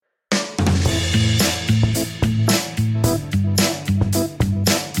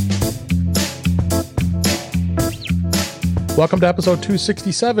Welcome to episode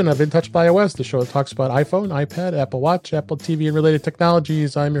 267 of In Touch by iOS, the show that talks about iPhone, iPad, Apple Watch, Apple TV, and related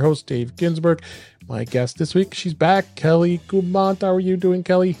technologies. I'm your host, Dave Ginsburg. My guest this week, she's back, Kelly Guimont. How are you doing,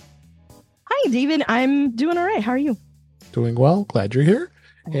 Kelly? Hi, David. I'm doing all right. How are you? Doing well. Glad you're here.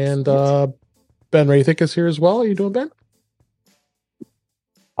 And Ben Roethig is here as well. How are you doing, Ben?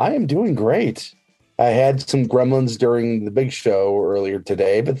 I am doing great. I had some gremlins during the big show earlier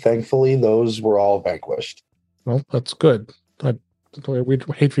today, but thankfully those were all vanquished. Well, that's good. We'd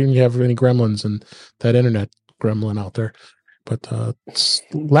hate for you to have any gremlins and that internet gremlin out there. But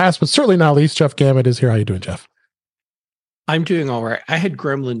last but certainly not least, Jeff Gamet is here. How you doing, Jeff? I'm doing all right. I had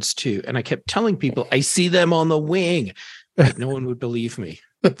gremlins too, and I kept telling people I see them on the wing, but no one would believe me.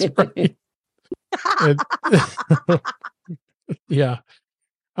 That's right. Yeah.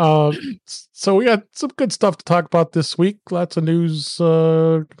 So we got some good stuff to talk about this week. Lots of news,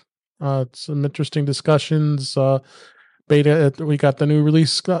 some interesting discussions. Beta, we got the new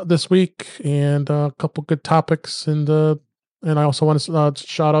release this week, and a couple good topics. And I also want to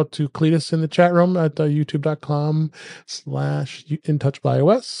shout out to Cletus in the chat room at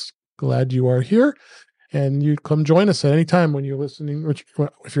youtube.com/intouchbyios. Glad you are here, and you come join us at any time when you're listening.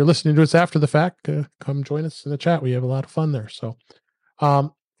 If you're listening to us after the fact, come join us in the chat. We have a lot of fun there. So,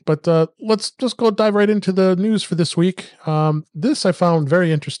 but let's just go dive right into the news for this week. This I found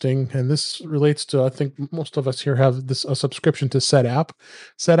very interesting, and this relates to, I think most of us here have a subscription to SetApp.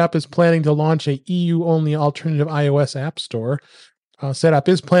 SetApp is planning to launch a EU-only alternative iOS app store. SetApp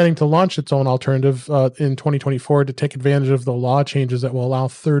is planning to launch its own alternative in 2024 to take advantage of the law changes that will allow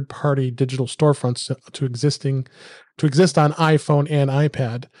third-party digital storefronts to exist on iPhone and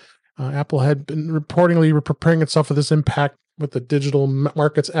iPad. Apple had been reportedly preparing itself for this impact with the Digital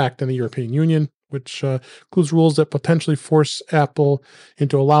Markets Act in the European Union, which includes rules that potentially force Apple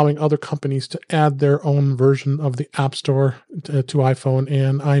into allowing other companies to add their own version of the App Store to iPhone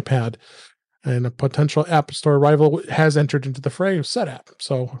and iPad. And a potential App Store rival has entered into the fray of SetApp.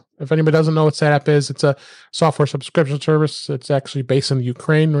 So if anybody doesn't know what SetApp is, it's a software subscription service. It's actually based in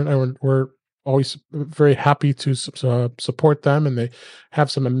Ukraine. We're always very happy to support them, and they have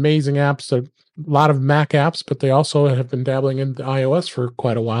some amazing apps. A lot of Mac apps, but they also have been dabbling into iOS for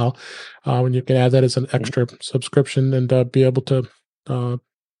quite a while. When you can add that as an extra subscription and be able to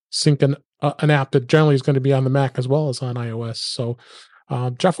sync an app that generally is going to be on the Mac as well as on iOS. So,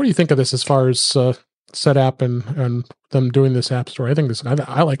 Jeff, what do you think of this as far as SetApp and them doing this app store? I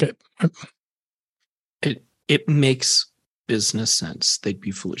like it. It makes business sense. They'd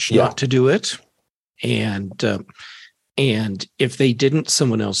be foolish not to do it, and if they didn't,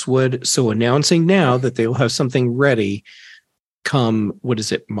 someone else would. So announcing now that they will have something ready come,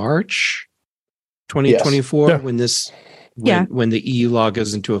 March 2024, yes. when the EU law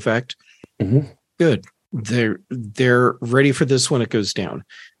goes into effect. Mm-hmm. Good. They're ready for this when it goes down,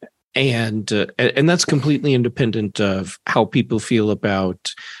 and that's completely independent of how people feel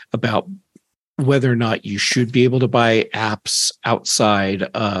about whether or not you should be able to buy apps outside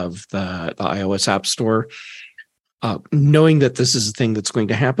of the iOS App Store. Knowing that this is a thing that's going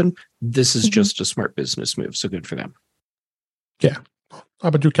to happen, this is just a smart business move. So good for them. Yeah. How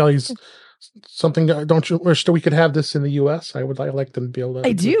about you, Kelly? Something, don't you wish that we could have this in the US? I like them to be able to.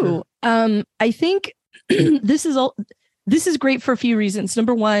 I do. I think this is great for a few reasons.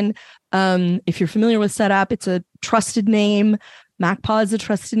 Number one, if you're familiar with SetApp, it's a trusted name. MacPaw is a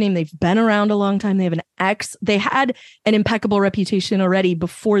trusted name. They've been around a long time. They had an impeccable reputation already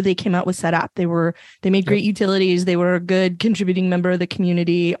before they came out with SetApp. They made great utilities. They were a good contributing member of the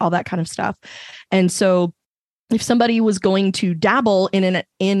community, all that kind of stuff. And so if somebody was going to dabble in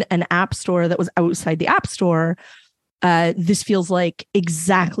an app store that was outside the App Store, this feels like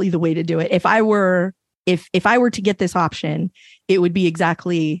exactly the way to do it. If I were to get this option, it would be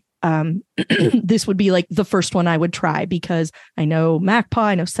exactly this would be like the first one I would try, because I know MacPaw,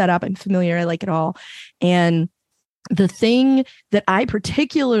 I know SetApp, I'm familiar, I like it all. And the thing that I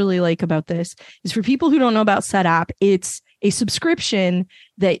particularly like about this is, for people who don't know about SetApp, it's a subscription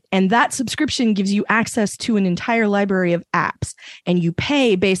that subscription gives you access to an entire library of apps, and you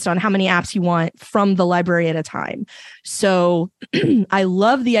pay based on how many apps you want from the library at a time. So I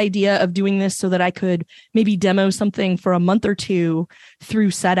love the idea of doing this so that I could maybe demo something for a month or two through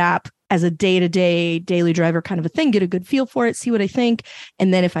SetApp as a day-to-day daily driver kind of a thing, get a good feel for it, see what I think.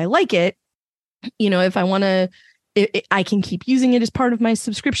 And then if I like it, if I want to, I can keep using it as part of my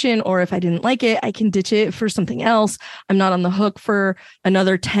subscription, or if I didn't like it, I can ditch it for something else. I'm not on the hook for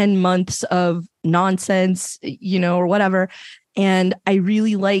another 10 months of nonsense, or whatever. And I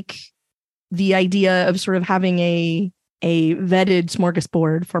really like the idea of sort of having a vetted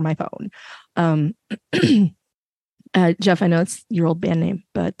smorgasbord for my phone. Jeff, I know it's your old band name,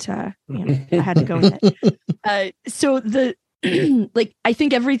 but I had to go with it. So the like, I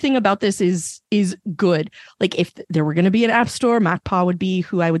think everything about this is good. Like, if there were going to be an app store, MacPaw would be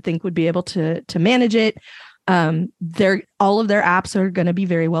who I would think would be able to manage it. All of their apps are going to be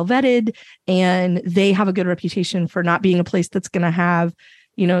very well vetted, and they have a good reputation for not being a place that's going to have,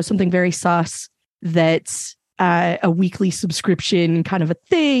 something very sus that's a weekly subscription kind of a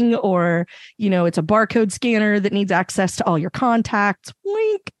thing, or, it's a barcode scanner that needs access to all your contacts,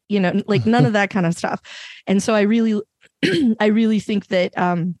 wink, like none of that kind of stuff. And so I really think that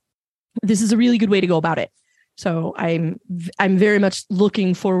this is a really good way to go about it. So I'm very much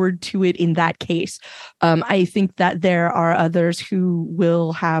looking forward to it in that case. I think that there are others who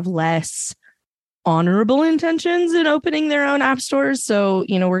will have less honorable intentions in opening their own app stores. So,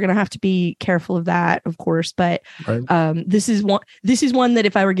 we're going to have to be careful of that, of course. But right. This is one that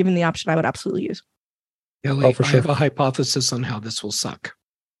if I were given the option, I would absolutely use. Ellie, I have a hypothesis on how this will suck.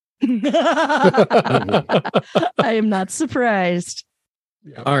 I am not surprised.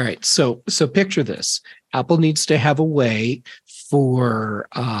 Yeah. All right. So picture this. Apple needs to have a way for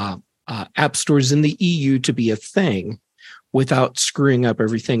app stores in the EU to be a thing without screwing up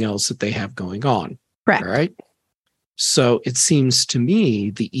everything else that they have going on. Correct. All right. So it seems to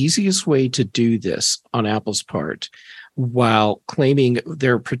me the easiest way to do this on Apple's part, while claiming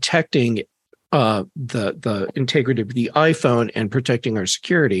they're protecting the integrity of the iPhone and protecting our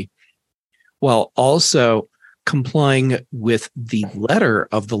security, while also complying with the letter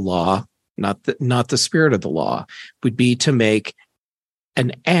of the law, not the spirit of the law, would be to make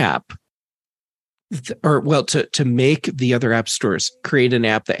an app, to make the other app stores create an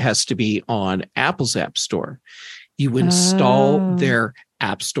app that has to be on Apple's App Store. You install their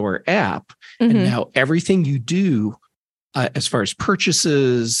App Store app, and now everything you do, as far as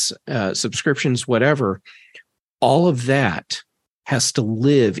purchases, subscriptions, whatever, all of that has to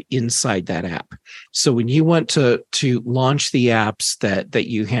live inside that app. So when you want to launch the apps that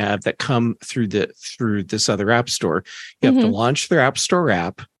you have that come through this other app store, you have to launch their App Store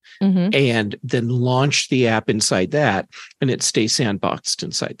app and then launch the app inside that, and it stays sandboxed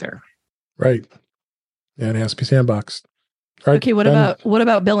inside there. Right. Yeah, it has to be sandboxed. Right. Okay, what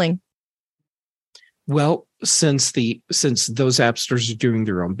about billing? Well, since those app stores are doing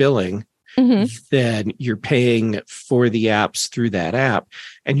their own billing, then you're paying for the apps through that app.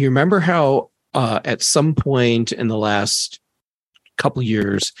 And you remember how at some point in the last couple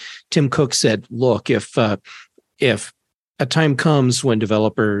years, Tim Cook said, look, if a time comes when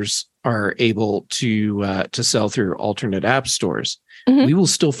developers are able to sell through alternate app stores, we will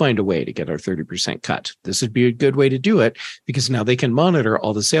still find a way to get our 30% cut. This would be a good way to do it, because now they can monitor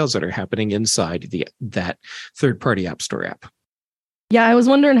all the sales that are happening inside that third-party app store app. Yeah, I was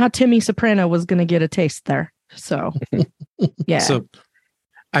wondering how Timmy Soprano was going to get a taste there. So, yeah. So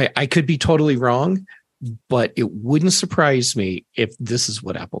I could be totally wrong, but it wouldn't surprise me if this is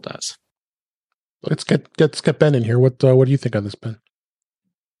what Apple does. Let's get Ben in here. What do you think on this, Ben?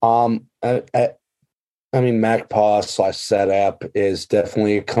 I mean, MacPaw/SetApp is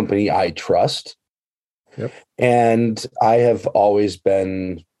definitely a company I trust. Yep. And I have always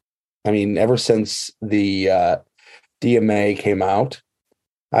been, ever since the DMA came out,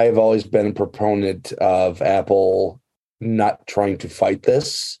 I have always been a proponent of Apple not trying to fight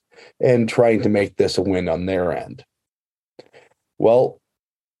this and trying to make this a win on their end. Well,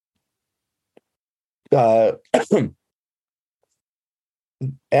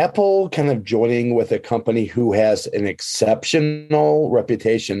 Apple kind of joining with a company who has an exceptional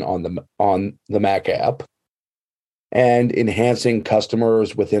reputation on the Mac app and enhancing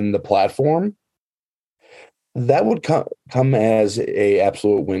customers within the platform, that would come as a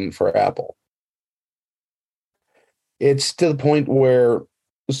absolute win for Apple. It's to the point where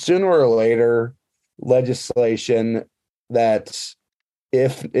sooner or later, legislation that,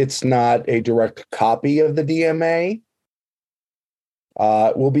 if it's not a direct copy of the DMA,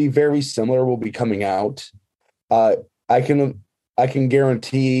 will be very similar, will be coming out. I can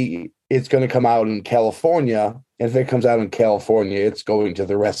guarantee it's going to come out in California, and if it comes out in California, it's going to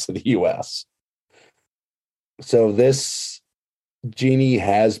the rest of the US. So this genie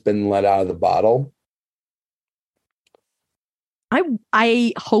has been let out of the bottle.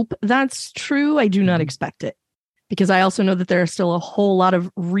 I hope that's true. I do not expect it, because I also know that there are still a whole lot of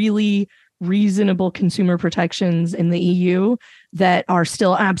really reasonable consumer protections in the EU that are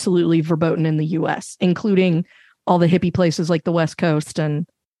still absolutely verboten in the US, including all the hippie places like the West Coast and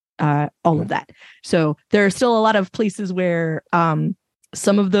all of that. So there are still a lot of places where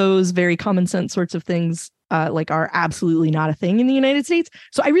some of those very common sense sorts of things are absolutely not a thing in the United States.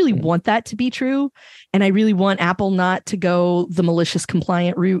 So I really want that to be true. And I really want Apple not to go the malicious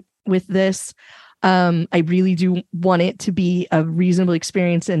compliant route with this. I really do want it to be a reasonable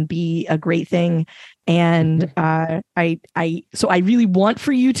experience and be a great thing. And so I really want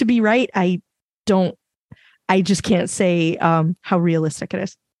for you to be right. I just can't say how realistic it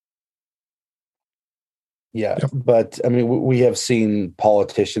is. Yeah, but I mean, we have seen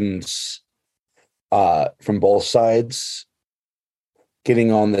politicians from both sides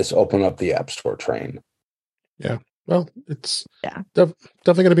getting on this open up the App Store train. Yeah. Well, it's definitely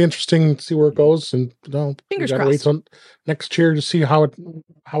going to be interesting to see where it goes, and fingers crossed. Wait till next year to see how it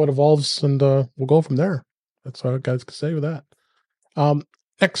evolves, and we'll go from there. That's all guys can say with that.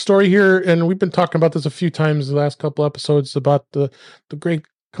 Next story here, and we've been talking about this a few times the last couple episodes about the great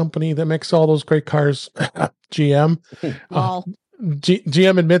company that makes all those great cars, GM.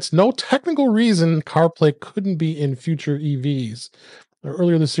 GM admits no technical reason CarPlay couldn't be in future EVs.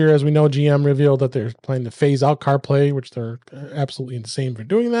 Earlier this year, as we know, GM revealed that they're planning to phase out CarPlay, which they're absolutely insane for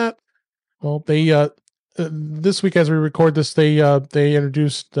doing that. Well, they this week, as we record this, they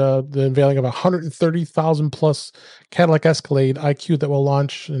introduced the unveiling of 130,000 plus Cadillac Escalade IQ that will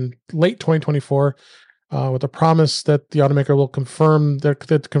launch in late 2024, with a promise that the automaker will confirm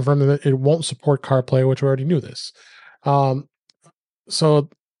that it won't support CarPlay, which we already knew this. So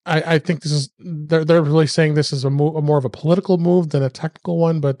I think this is they're really saying this is more of a political move than a technical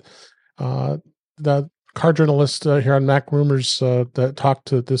one. But the car journalist here on Mac Rumors that talked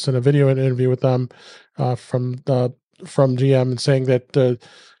to this in a video interview with them from GM, and saying that the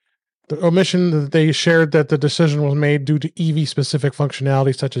omission that they shared that the decision was made due to EV specific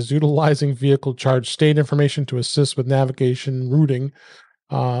functionality such as utilizing vehicle charge state information to assist with navigation routing.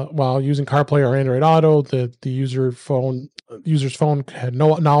 While using CarPlay or Android Auto, the user's phone had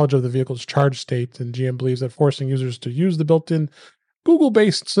no knowledge of the vehicle's charge state, and GM believes that forcing users to use the built-in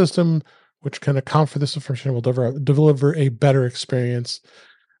Google-based system, which can account for this information, will deliver a better experience.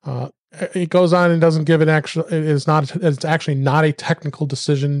 It goes on and doesn't give an actual. It's actually not a technical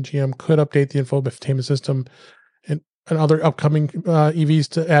decision. GM could update the infotainment system and other upcoming EVs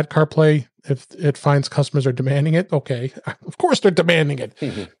to add CarPlay if it finds customers are demanding it. Okay, of course they're demanding it.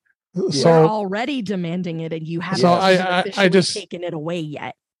 So they're already demanding it, and you haven't officially taken it away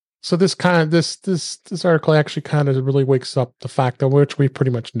yet. So this article actually kind of really wakes up the fact that which we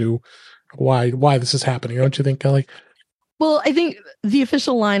pretty much knew why this is happening. Don't you think, Kelly? Well, I think the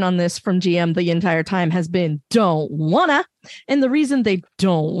official line on this from GM the entire time has been don't wanna. And the reason they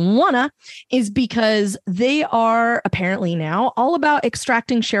don't wanna is because they are apparently now all about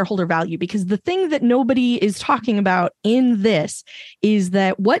extracting shareholder value, because the thing that nobody is talking about in this is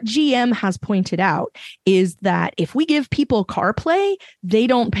that what GM has pointed out is that if we give people CarPlay, they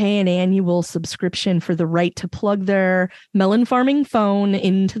don't pay an annual subscription for the right to plug their melon farming phone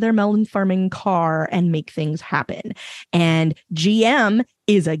into their melon farming car and make things happen. And GM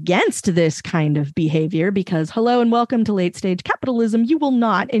is against this kind of behavior because hello and welcome to late stage capitalism. You will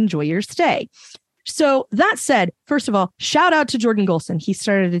not enjoy your stay. So that said, first of all, shout out to Jordan Golson. He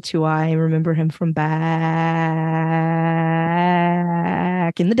started it too. I remember him from back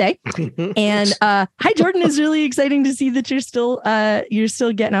in the day. And hi, Jordan. Is really exciting to see that you're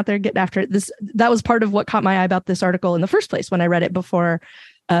still getting out there, getting after it. That was part of what caught my eye about this article in the first place when I read it before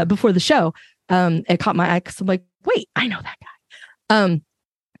the show. It caught my eye because I'm like, wait, I know that guy.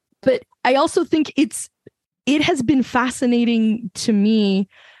 But I also think it has been fascinating to me.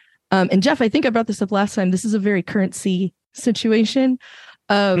 And Jeff, I think I brought this up last time. This is a very currency situation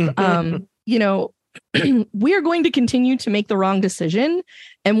of, we are going to continue to make the wrong decision,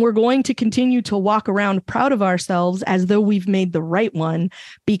 and we're going to continue to walk around proud of ourselves as though we've made the right one,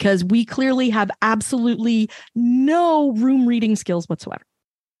 because we clearly have absolutely no room reading skills whatsoever.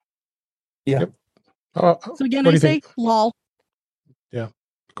 Yeah. So again, I say, lol. Yeah.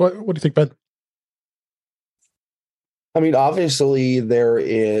 What do you think, Ben? I mean, obviously, there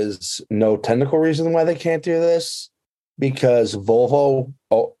is no technical reason why they can't do this, because Volvo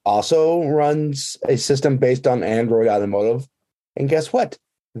also runs a system based on Android Automotive. And guess what?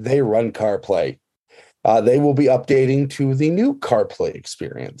 They run CarPlay. They will be updating to the new CarPlay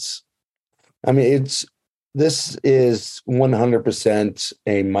experience. I mean, this is 100%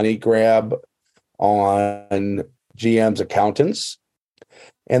 a money grab on GM's accountants.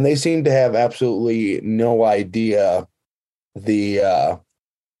 And they seem to have absolutely no idea the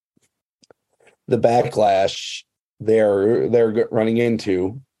backlash they're running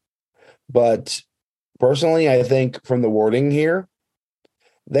into. But personally, I think from the wording here,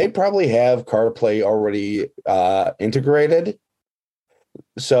 they probably have CarPlay already integrated.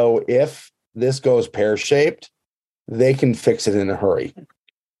 So if this goes pear-shaped, they can fix it in a hurry.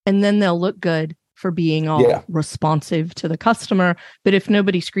 And then they'll look good for being all responsive to the customer. But if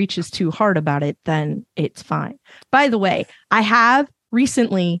nobody screeches too hard about it, then it's fine. By the way, I have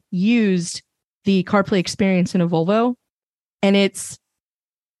recently used the CarPlay experience in a Volvo, and it's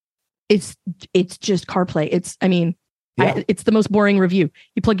just CarPlay. It's the most boring review.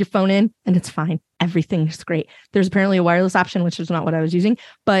 You plug your phone in and it's fine. Everything's great. There's apparently a wireless option, which is not what I was using,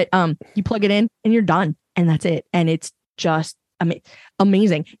 but you plug it in and you're done, and that's it. And it's just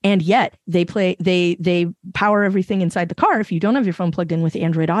amazing. And yet they power everything inside the car if you don't have your phone plugged in with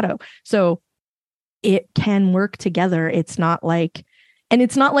Android Auto. So it can work together. It's not like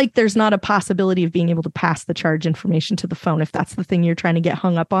there's not a possibility of being able to pass the charge information to the phone if that's the thing you're trying to get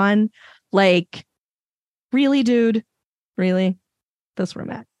hung up on. Like, really, dude? Really? That's where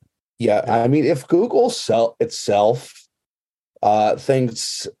I'm at. Yeah, I mean, if Google itself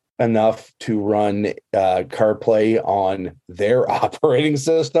thinks enough to run CarPlay on their operating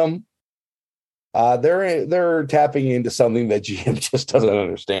system, they're tapping into something that GM just doesn't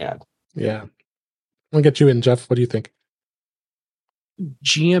understand. Yeah. I'll get you in, Jeff. What do you think?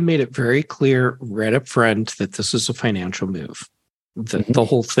 GM made it very clear right up front that this is a financial move. The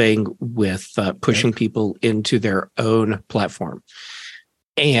whole thing with pushing people into their own platform.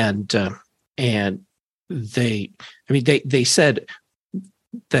 And they said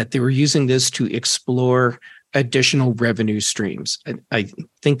that they were using this to explore additional revenue streams. And I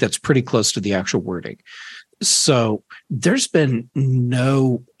think that's pretty close to the actual wording. So there's been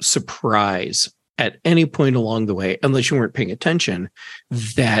no surprise at any point along the way, unless you weren't paying attention,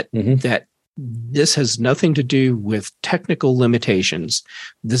 that this has nothing to do with technical limitations.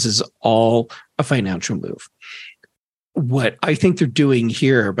 This is all a financial move. What I think they're doing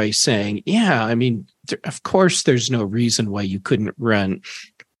here by saying, of course, there's no reason why you couldn't run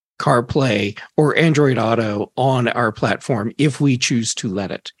CarPlay or Android Auto on our platform if we choose to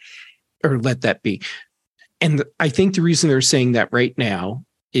let that be. And I think the reason they're saying that right now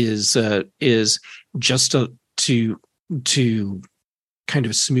is just to kind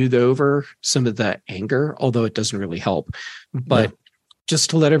of smooth over some of the anger, although it doesn't really help. But just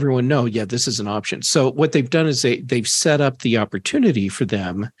to let everyone know, this is an option. So what they've done is they've set up the opportunity for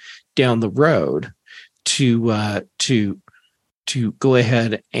them down the road to go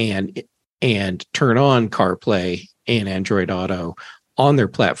ahead and turn on CarPlay and Android Auto on their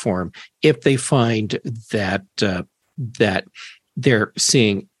platform if they find that they're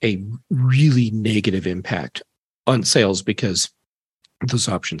seeing a really negative impact on sales because those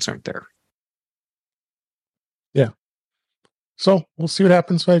options aren't there. Yeah. So we'll see what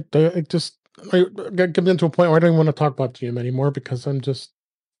happens. I get into a point where I don't even want to talk about GM anymore because I'm just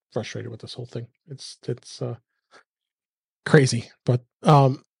frustrated with this whole thing. It's crazy. But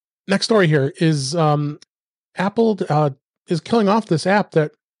next story here is Apple is killing off this app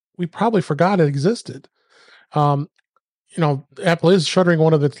that we probably forgot it existed. Apple is shuttering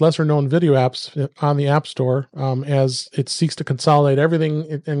one of its lesser known video apps on the App Store as it seeks to consolidate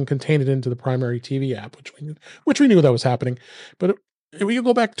everything and contain it into the primary TV app, which we knew that was happening. But we could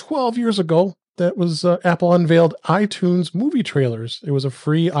go back 12 years ago. That was Apple unveiled iTunes movie trailers. It was a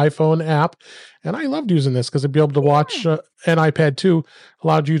free iPhone app, and I loved using this because it'd be able to watch an iPad 2,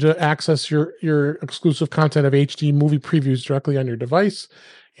 allowed you to access your exclusive content of HD movie previews directly on your device.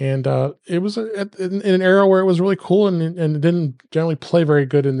 And it was in an era where it was really cool and it didn't generally play very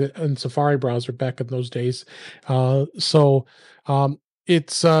good in Safari browser back in those days.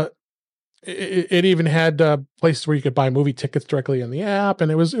 It even had places where you could buy movie tickets directly in the app,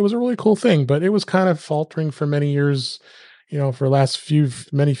 and it was a really cool thing. But it was kind of faltering for many years, for the last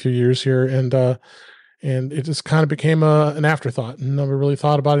many few years here, and it just kind of became an afterthought, and never really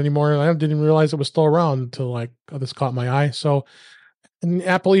thought about it anymore. And I didn't realize it was still around until this caught my eye. So. And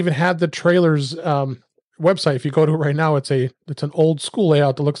Apple even had the trailers website. If you go to it right now, it's an old school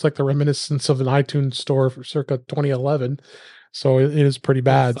layout that looks like the reminiscence of an iTunes store for circa 2011. So it is pretty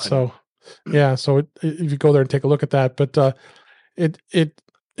bad. So if you go there and take a look at that, but there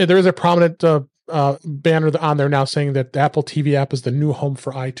is a prominent banner on there now saying that the Apple TV app is the new home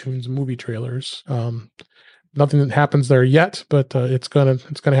for iTunes movie trailers. Nothing that happens there yet, but it's gonna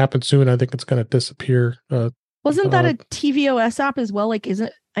happen soon. I think it's gonna disappear. Wasn't that a tvOS app as well? Like,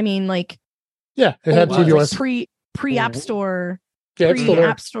 isn't? I mean, like, yeah, it had tvOS pre App Store,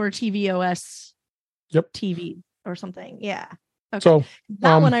 App Store tvOS, TV or something. Yeah. Okay. So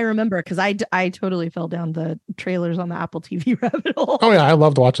that one I remember because I totally fell down the trailers on the Apple TV rabbit hole. Oh yeah, I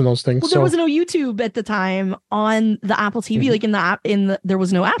loved watching those things. Well, there was no YouTube at the time on the Apple TV, like in the app there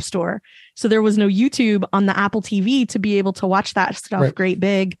was no App Store, so there was no YouTube on the Apple TV to be able to watch that stuff great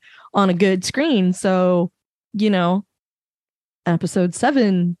big on a good screen. So, episode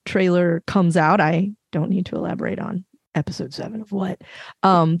 7 trailer comes out. I don't need to elaborate on episode 7 of what.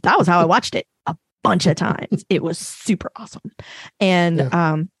 That was how I watched it a bunch of times. It was super awesome. And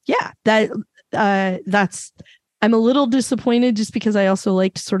that's I'm a little disappointed just because I also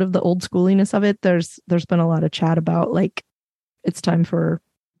liked sort of the old schooliness of it. There's been a lot of chat about like it's time for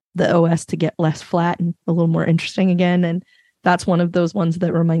the OS to get less flat and a little more interesting again. And that's one of those ones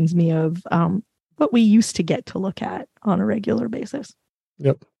that reminds me of what we used to get to look at on a regular basis.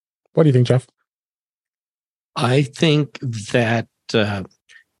 Yep. What do you think, Jeff? I think that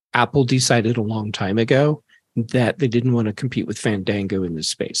Apple decided a long time ago that they didn't want to compete with Fandango in this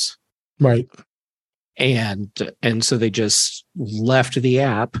space. Right. And so they just left the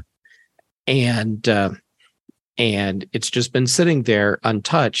app and it's just been sitting there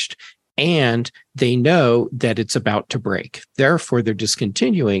untouched, and they know that it's about to break. Therefore, they're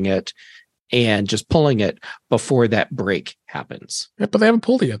discontinuing it and just pulling it before that break happens. Yeah, but they haven't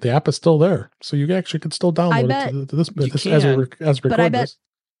pulled it yet. The app is still there. So you actually could still download it to this as we record but I bet this.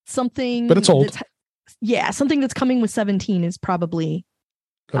 Something but it's old. Something that's coming with 17 is probably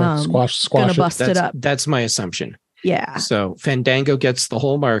gonna squash gonna bust it up. That's my assumption. Yeah. So Fandango gets the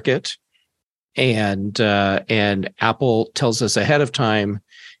whole market, and Apple tells us ahead of time,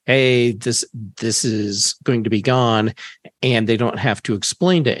 hey, this is going to be gone, and they don't have to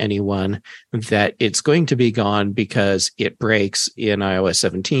explain to anyone that it's going to be gone because it breaks in iOS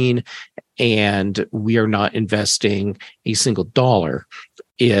 17, and we are not investing a single dollar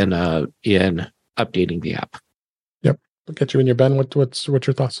in updating the app. Yep. I'll get you in your Ben. What's your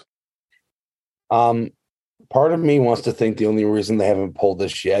thoughts? Part of me wants to think the only reason they haven't pulled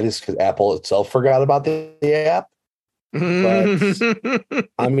this yet is because Apple itself forgot about the app. But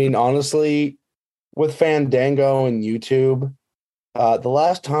I mean, honestly, with Fandango and YouTube, the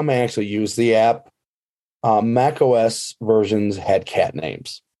last time I actually used the app, Mac OS versions had cat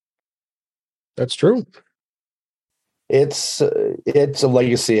names. That's true. It's a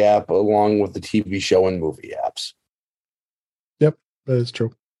legacy app along with the TV show and movie apps. Yep, that is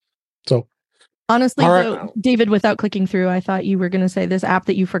true. So honestly, though, David, without clicking through, I thought you were going to say this app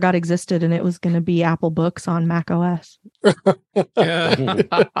that you forgot existed, and it was going to be Apple Books on Mac OS. That's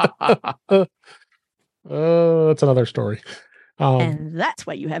another story. And that's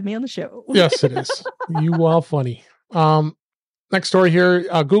why you have me on the show. Yes, it is. You are funny. Next story here.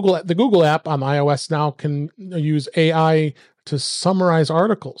 The Google app on iOS now can use AI to summarize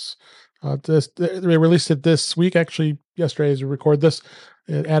articles. They released it this week, actually yesterday as we record this.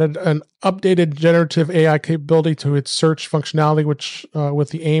 It added an updated generative AI capability to its search functionality, which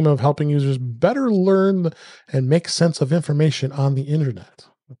with the aim of helping users better learn and make sense of information on the internet.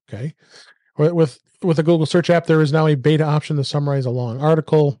 Okay. With the Google Search app, there is now a beta option to summarize a long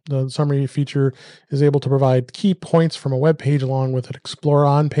article. The summary feature is able to provide key points from a web page along with an Explore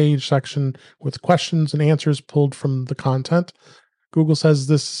on-page section with questions and answers pulled from the content. Google says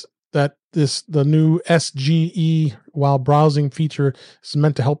the new SGE while browsing feature is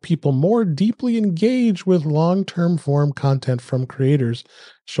meant to help people more deeply engage with long-term form content from creators.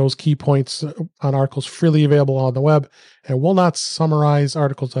 Shows key points on articles freely available on the web and will not summarize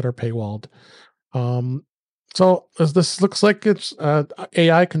articles that are paywalled. So as this looks like it's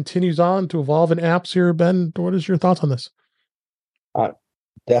AI continues on to evolve in apps here, Ben, what is your thoughts on this?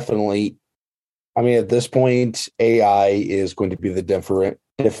 Definitely. I mean, at this point, AI is going to be the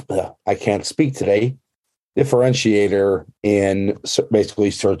I can't speak today, differentiator in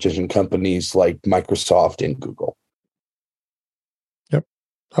basically search engine companies like Microsoft and Google. Yep.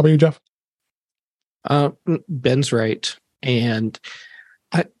 How about you, Jeff? Ben's right. And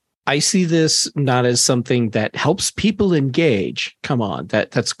I see this not as something that helps people engage. Come on,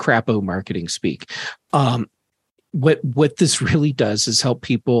 that's crapo marketing speak. What this really does is help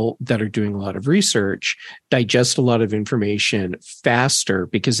people that are doing a lot of research digest a lot of information faster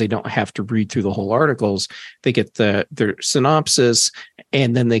because they don't have to read through the whole articles. They get their synopsis,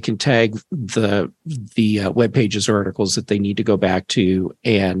 and then they can tag the web pages or articles that they need to go back to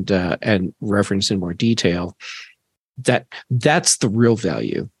and reference in more detail. That's the real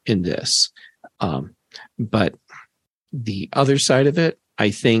value in this. But the other side of it,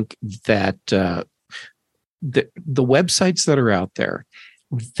 I think that the websites that are out there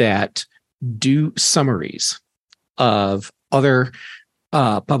that do summaries of other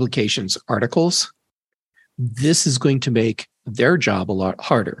publications, articles, this is going to make their job a lot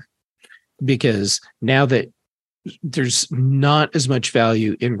harder, because now that there's not as much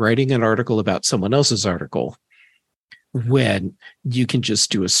value in writing an article about someone else's article, when you can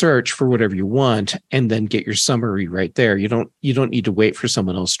just do a search for whatever you want and then get your summary right there. You don't need to wait for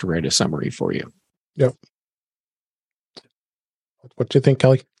someone else to write a summary for you. Yep. What do you think,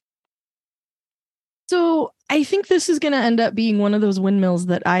 Kelly? So I think this is going to end up being one of those windmills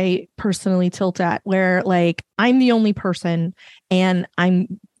that I personally tilt at, where like I'm the only person and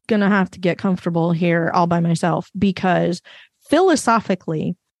I'm going to have to get comfortable here all by myself, because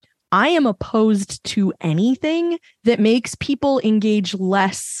philosophically, I am opposed to anything that makes people engage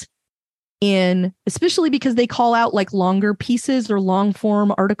less in, especially because they call out like longer pieces or long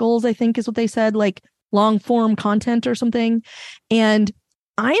form articles, I think is what they said, like long form content or something. And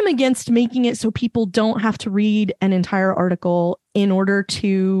I am against making it so people don't have to read an entire article in order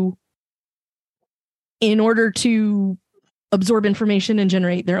to absorb information and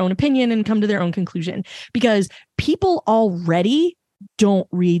generate their own opinion and come to their own conclusion, because people already don't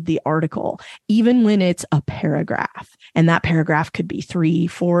read the article, even when it's a paragraph. And that paragraph could be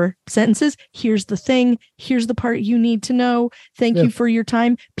 3-4 sentences. Here's the thing. Here's the part you need to know. Thank you for your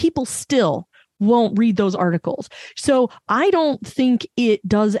time. People still won't read those articles. So I don't think it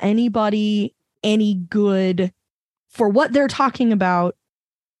does anybody any good for what they're talking about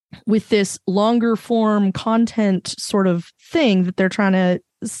with this longer form content sort of thing that they're trying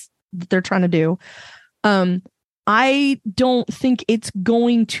to do. I don't think it's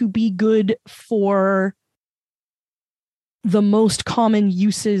going to be good for the most common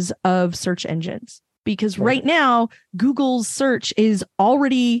uses of search engines, because right now Google's search is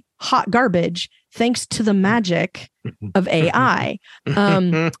already hot garbage thanks to the magic of AI.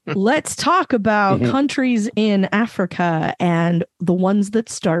 Let's talk about countries in Africa and the ones that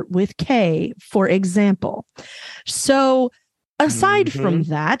start with K, for example. So aside from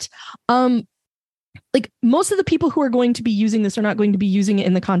that, like most of the people who are going to be using this are not going to be using it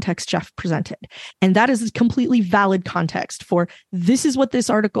in the context Jeff presented. And that is a completely valid context for this is what this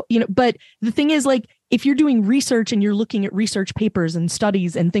article, but the thing is, like, if you're doing research and you're looking at research papers and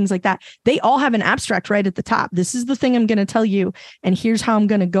studies and things like that, they all have an abstract right at the top. This is the thing I'm going to tell you, and here's how I'm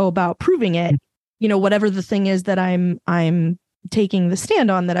going to go about proving it. Whatever the thing is that I'm taking the stand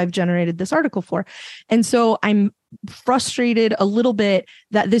on, that I've generated this article for. And so I'm frustrated a little bit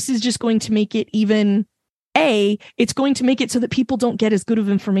that this is just going to make it it's going to make it so that people don't get as good of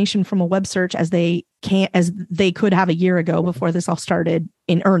information from a web search as they could have a year ago before this all started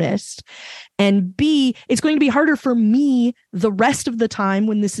in earnest. And B, it's going to be harder for me the rest of the time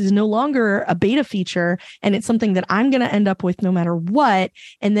when this is no longer a beta feature and it's something that I'm going to end up with no matter what.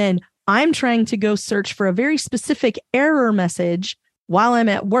 And then I'm trying to go search for a very specific error message while I'm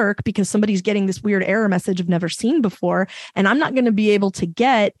at work because somebody's getting this weird error message I've never seen before. And I'm not going to be able to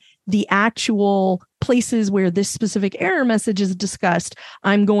get the actual places where this specific error message is discussed.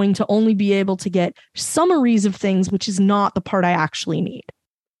 I'm going to only be able to get summaries of things, which is not the part I actually need.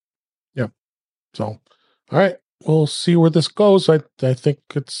 Yeah. So, all right, we'll see where this goes. I think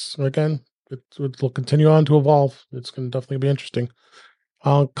it'll continue on to evolve. It's going to definitely be interesting.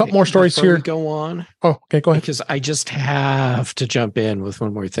 A couple more stories Before here. We go on. Oh, okay, go ahead. Because I just have to jump in with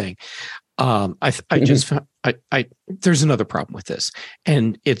one more thing. There's another problem with this,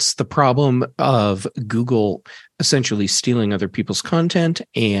 and it's the problem of Google essentially stealing other people's content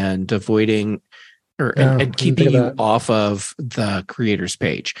and avoiding and keeping you off of the creator's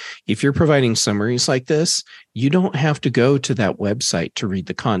page. If you're providing summaries like this, you don't have to go to that website to read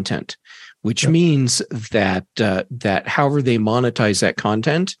the content, which means that however they monetize that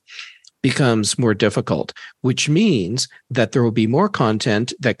content becomes more difficult, which means that there will be more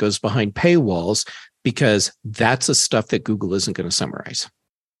content that goes behind paywalls because that's the stuff that Google isn't going to summarize.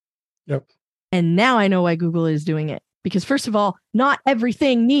 Yep. And now I know why Google is doing it. Because first of all, not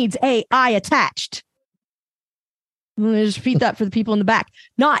everything needs AI attached. Let me just repeat that for the people in the back.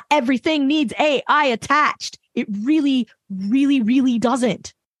 Not everything needs AI attached. It really, really, really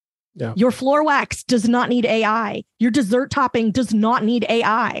doesn't. Yeah. Your floor wax does not need AI. Your dessert topping does not need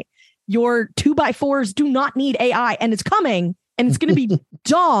AI. Your 2x4s do not need AI, and it's coming, and it's going to be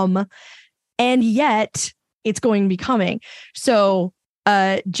dumb, and yet it's going to be coming. So,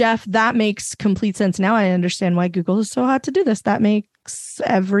 Jeff, that makes complete sense. Now I understand why Google is so hot to do this. That makes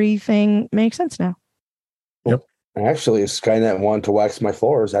everything make sense now. Yep. Actually, if Skynet wanted to wax my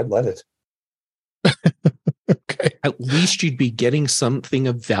floors, I'd let it. Okay. At least you'd be getting something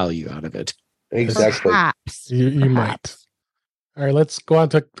of value out of it. Exactly. Perhaps. You might. All right, let's go on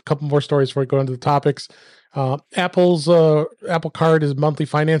to a couple more stories before we go into the topics. Apple's Apple Card is monthly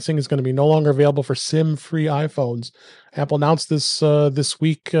financing is going to be no longer available for SIM-free iPhones. Apple announced this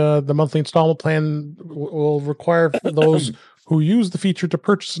week. The monthly installment plan will require those who use the feature to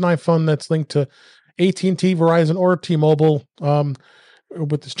purchase an iPhone that's linked to AT&T, Verizon, or T-Mobile.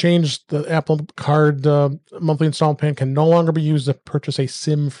 With this change, the Apple Card monthly installment plan can no longer be used to purchase a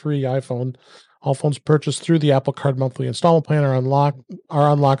SIM-free iPhone. All phones purchased through the Apple Card monthly installment plan are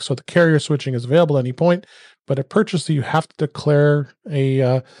unlocked, so the carrier switching is available at any point. But at purchase, you have to declare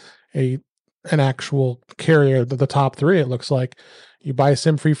an actual carrier. The top three, it looks like. You buy a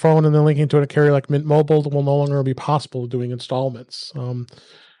SIM-free phone and then linking to a carrier like Mint Mobile, it will no longer be possible doing installments.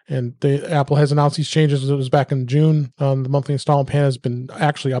 And Apple has announced these changes. It was back in June. The monthly installment plan has been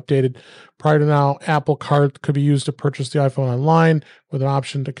actually updated. Prior to now, Apple Card could be used to purchase the iPhone online with an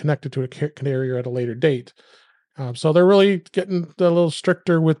option to connect it to a carrier at a later date. So they're really getting a little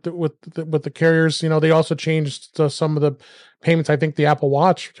stricter with the carriers. You know, they also changed some of the payments. I think the Apple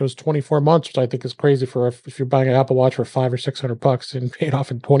Watch, which was 24 months, which I think is crazy for if you're buying an Apple Watch for $500 or $600 and paid off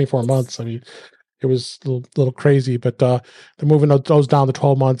in 24 months. I mean, it was a little crazy, but they're moving those down to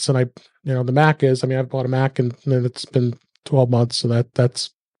 12 months. And the Mac is, I've bought a Mac and it's been 12 months. So that's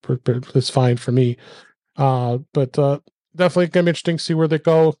fine for me. But definitely going to be interesting to see where they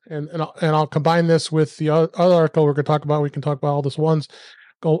go. And I'll combine this with the other article we're going to talk about. We can talk about all this ones.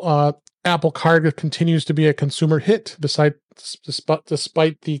 Apple Card continues to be a consumer hit despite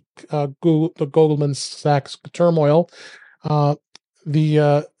the Goldman Sachs turmoil.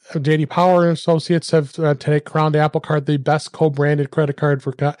 The JD Power and Associates have today crowned Apple Card the best co-branded credit card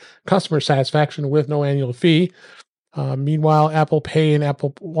for customer satisfaction with no annual fee. Meanwhile, Apple Pay and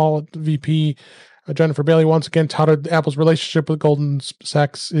Apple Wallet VP Jennifer Bailey once again touted Apple's relationship with Goldman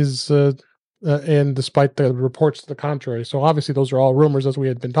Sachs and despite the reports to the contrary. So obviously those are all rumors, as we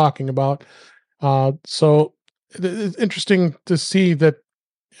had been talking about. So it's interesting to see that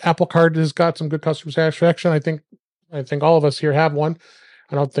Apple Card has got some good customer satisfaction. I think all of us here have one.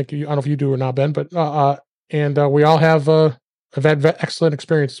 I don't know if you do or not, Ben, but we all have had excellent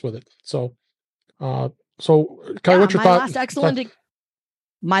experiences with it. So Kelly, what's your thought?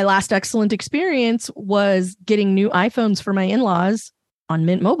 My last excellent experience was getting new iPhones for my in-laws on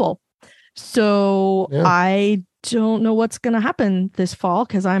Mint Mobile. So yeah. I don't know what's going to happen this fall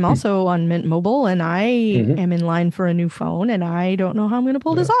because I'm also on Mint Mobile and I am in line for a new phone and I don't know how I'm going to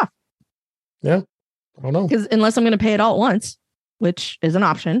pull this off. Yeah, I don't know. Because unless I'm going to pay it all at once, which is an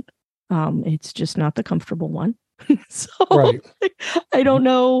option, it's just not the comfortable one. So right. I don't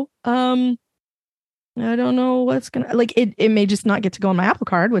know. I don't know what's going to, it may just not get to go on my Apple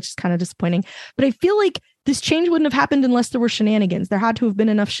Card, which is kind of disappointing. But I feel like this change wouldn't have happened unless there were shenanigans. There had to have been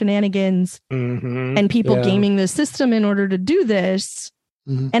enough shenanigans and people gaming the system in order to do this.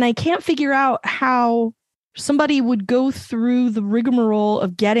 And I can't figure out how somebody would go through the rigmarole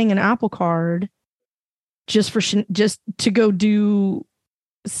of getting an Apple Card just to go do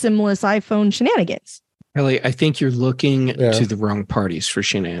SIM-less iPhone shenanigans. Kelly, I think you're looking to the wrong parties for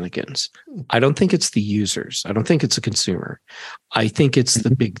shenanigans. I don't think it's the users. I don't think it's a consumer. I think it's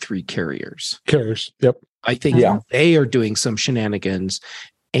the big three carriers. Yep. I think they are doing some shenanigans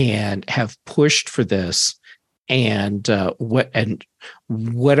and have pushed for this. And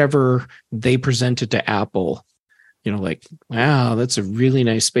whatever they presented to Apple, wow, that's a really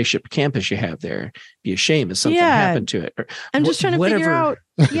nice spaceship campus you have there. Be a shame if something happened to it. I'm just trying to figure out.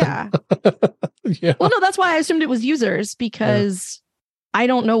 Yeah. Well, no, that's why I assumed it was users because I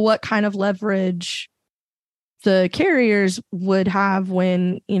don't know what kind of leverage the carriers would have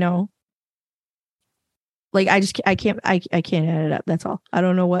when, I can't add it up. That's all. I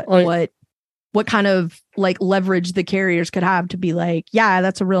don't know what kind of leverage the carriers could have to be like, yeah,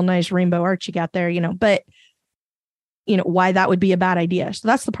 that's a real nice rainbow arch you got there, but why that would be a bad idea. So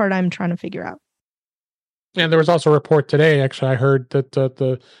that's the part I'm trying to figure out. And there was also a report today, actually, I heard that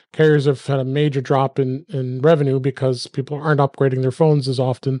the carriers have had a major drop in revenue because people aren't upgrading their phones as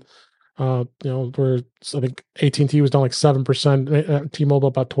often. Where I think AT&T was down 7%, T-Mobile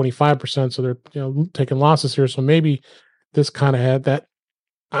about 25%. So they're, taking losses here. So maybe this kind of had that.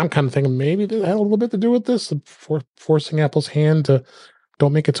 I'm kind of thinking maybe that had a little bit to do with this, forcing Apple's hand to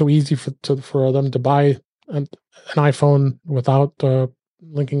don't make it so easy for them to buy an iPhone without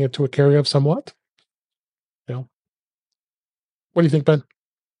linking it to a carrier of somewhat. What do you think, Ben?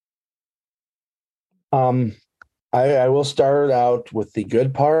 I will start out with the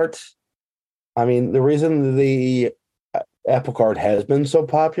good part. I mean, the reason the Apple Card has been so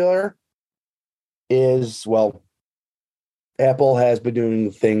popular is, Apple has been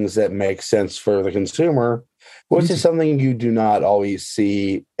doing things that make sense for the consumer, which is something you do not always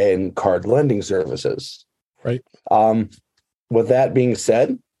see in card lending services. Right. With that being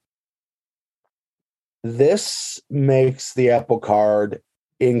said, this makes the Apple Card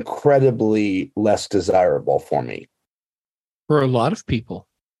incredibly less desirable for me. For a lot of people.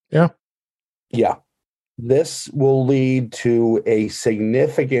 Yeah. Yeah. this will lead to a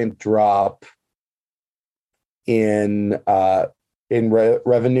significant drop in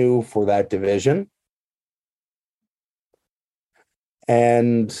revenue for that division.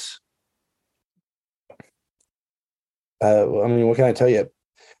 And I mean, what can I tell you?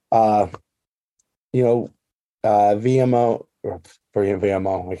 VMO, or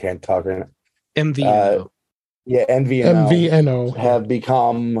VMO, I can't talk right now. MVNO. MVNO have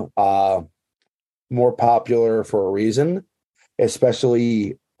become more popular for a reason,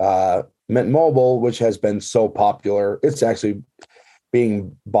 especially Mint Mobile, which has been so popular. It's actually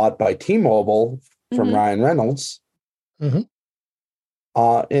being bought by T-Mobile from Ryan Reynolds. Mm-hmm.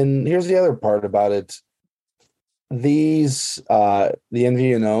 And here's the other part about it. These the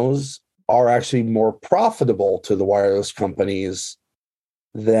MVNOs are actually more profitable to the wireless companies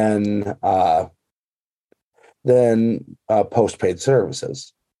than postpaid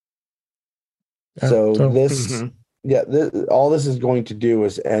services. Yeah, so this, all this is going to do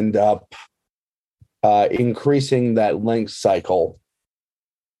is end up increasing that length cycle.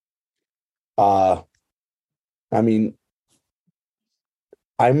 I mean,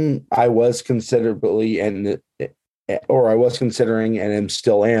 I was considerably I was considering and am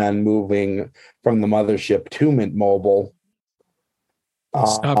still moving from the mothership to Mint Mobile.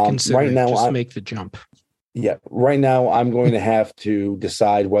 Stop considering. Right now, just make the jump. Yeah, right now I'm going to have to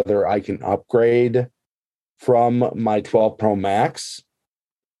decide whether I can upgrade from my 12 Pro Max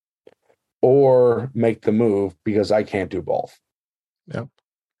or make the move, because I can't do both. Yeah.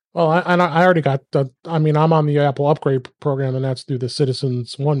 Well, I already got I'm on the Apple upgrade program, and that's through the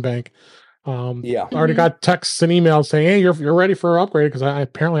Citizens One Bank. I already got texts and emails saying, "Hey, you're ready for an upgrade," because I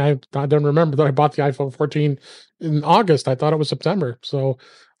didn't remember that I bought the iPhone 14 in August. I thought it was September. So,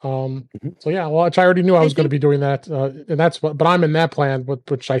 so yeah, well, I already knew I was going to be doing that, and that's what. But I'm in that plan,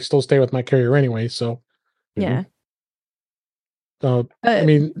 which I still stay with my carrier anyway. So, yeah. I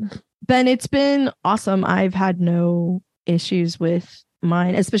mean, Ben, it's been awesome. I've had no issues with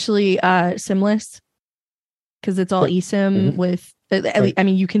mine, especially SIMless, because it's all eSIM with. I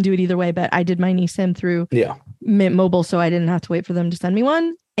mean, you can do it either way, but I did my eSIM through Mint Mobile, so I didn't have to wait for them to send me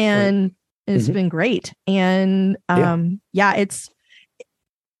one, and it's been great. And it's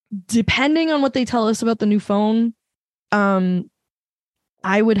depending on what they tell us about the new phone.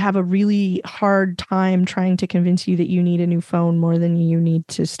 I would have a really hard time trying to convince you that you need a new phone more than you need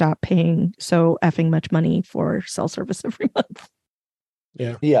to stop paying so effing much money for cell service every month.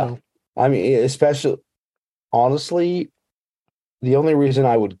 Yeah. Well. I mean, especially, honestly, the only reason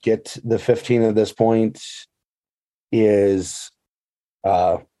I would get the 15 at this point is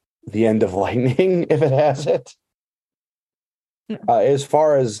the end of Lightning, if it has it. As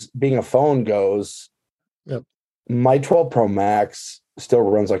far as being a phone goes, my 12 Pro Max still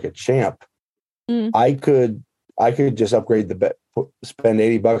runs like a champ. I could just upgrade spend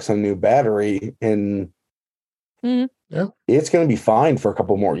 $80 on a new battery, and it's going to be fine for a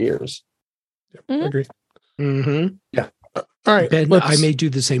couple more years. I agree. Yeah. All right, Ben, I may do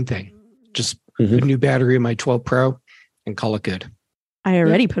the same thing. Just put a new battery in my 12 Pro and call it good. I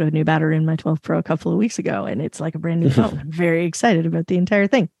already put a new battery in my 12 Pro a couple of weeks ago, and it's like a brand new phone. I'm very excited about the entire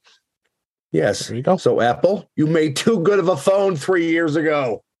thing. Yes. There you go. So, Apple, you made too good of a phone 3 years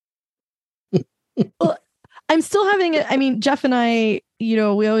ago. Well, I'm still having it. I mean, Jeff and I, we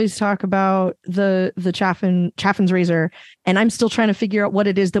always talk about the Chaffin's razor, and I'm still trying to figure out what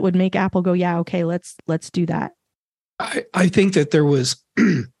it is that would make Apple go, yeah, okay, let's do that. I think that there was,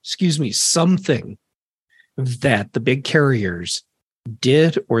 something that the big carriers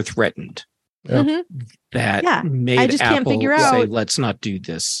did or threatened that made I just Apple can't figure say, out, let's not do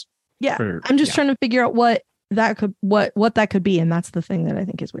this. Yeah, I'm just trying to figure out what that could be, and that's the thing that I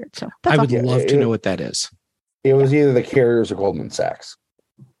think is weird. So I would love to know what that is. It was either the carriers or Goldman Sachs.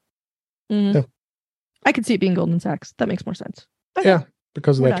 I could see it being Goldman Sachs. That makes more sense. Okay. Yeah,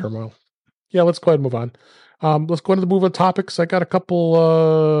 because of that turmoil. Yeah, let's go ahead and move on. Let's go into the move on topics. I got a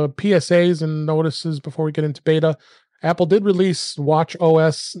couple PSAs and notices before we get into beta. Apple did release Watch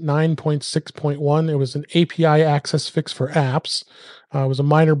OS 9.6.1. It was an API access fix for apps. It was a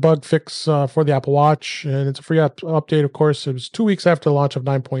minor bug fix for the Apple Watch, and it's a free update, of course. It was 2 weeks after the launch of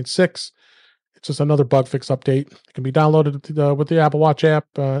 9.6. It's just another bug fix update. It can be downloaded with the Apple Watch app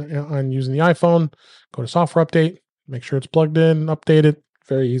on using the iPhone. Go to software update, make sure it's plugged in, update it.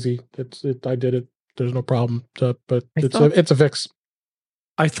 Very easy. I did it. There's no problem. But it's a fix.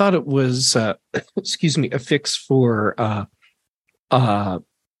 I thought it was, a fix for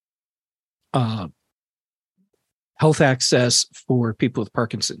health access for people with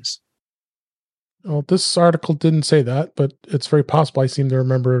Parkinson's. Well, this article didn't say that, but it's very possible. I seem to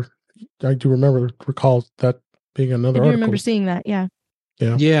remember I do recall that being another I do article. remember seeing that. Yeah.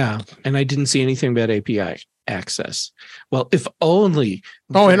 Yeah. And I didn't see anything about API access. Well, if only.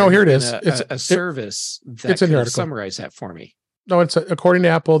 Oh, I know. Here it been is. It's a service that it's in the could article. summarize that for me. No, it's according to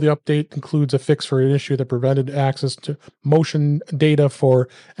Apple, the update includes a fix for an issue that prevented access to motion data for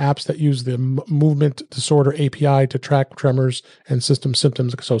apps that use the movement disorder API to track tremors and system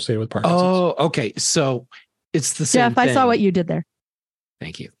symptoms associated with Parkinson's. Oh, okay. So it's the same Jeff, I saw thing. what you did there.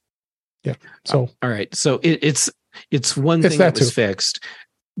 Thank you. Yeah. So all right. So it's one thing that was fixed.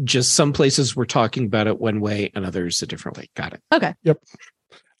 Just some places were talking about it one way and others a different way. Got it. Okay. Yep.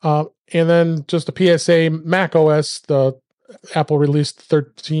 And then just a PSA, Mac OS, the Apple released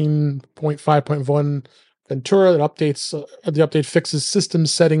 13.5.1 Ventura that updates. The update fixes system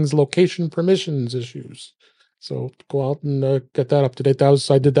settings location permissions issues. So go out and get that up to date. I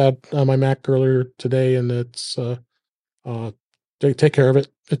did that on my Mac earlier today, and it's take care of it.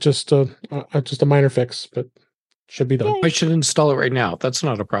 It's just a minor fix, but should be done. I should install it right now. That's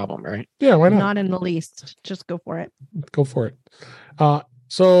not a problem, right? Yeah, why not? Not in the least. Just go for it. Go for it.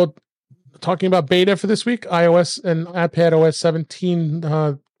 So talking about beta for this week, iOS and iPadOS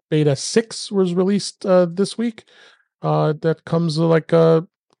 17 beta 6 was released this week. That comes like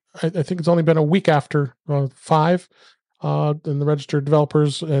I think it's only been a week after 5. And the registered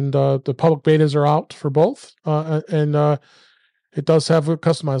developers and the public betas are out for both. And it does have a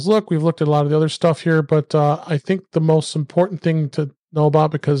customized look. We've looked at a lot of the other stuff here, but I think the most important thing to know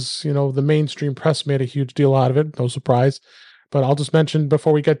about, because the mainstream press made a huge deal out of it, no surprise. But I'll just mention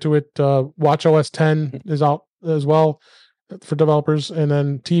before we get to it, watchOS 10 is out as well for developers, and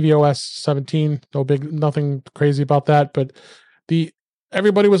then tvOS 17. Nothing crazy about that. But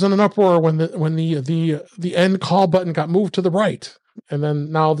everybody was in an uproar when the end call button got moved to the right, and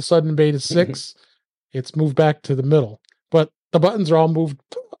then now all of a sudden beta 6, it's moved back to the middle. But the buttons are all moved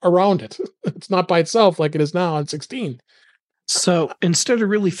around it. It's not by itself like it is now on 16. So instead of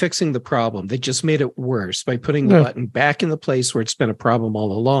really fixing the problem, they just made it worse by putting the button back in the place where it's been a problem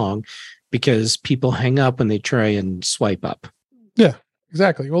all along, because people hang up when they try and swipe up. Yeah,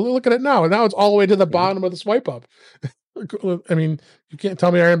 exactly. Well, look at it now. Now it's all the way to the bottom of the swipe up. I mean, you can't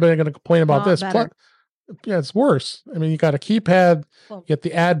tell me anybody going to complain about this. Plus, yeah, it's worse. I mean, you got a keypad, you get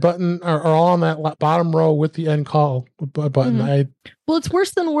the add button are all on that bottom row with the end call button. Well, it's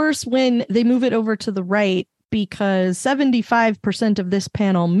worse than worse when they move it over to the right, because 75% of this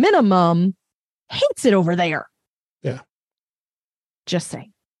panel minimum hates it over there. Yeah. Just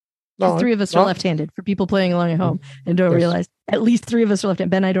saying. No, 3 of us are left-handed, for people playing along at home and don't realize. At least 3 of us are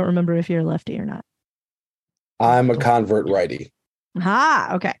left-handed. Ben, I don't remember if you're a lefty or not. I'm a convert righty.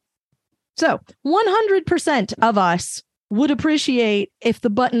 Okay. So 100% of us would appreciate if the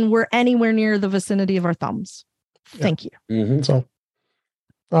button were anywhere near the vicinity of our thumbs. Thank you. Mm-hmm.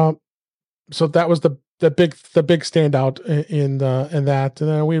 So that was the big standout in that.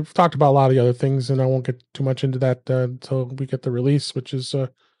 And we've talked about a lot of the other things, and I won't get too much into that until we get the release, which is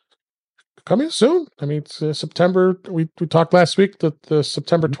coming soon. I mean, it's September. We talked last week that the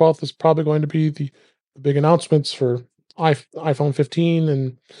September 12th is probably going to be the big announcements for iPhone 15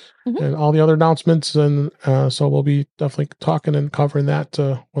 and all the other announcements. And so we'll be definitely talking and covering that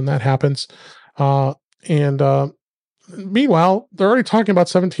when that happens. And meanwhile, they're already talking about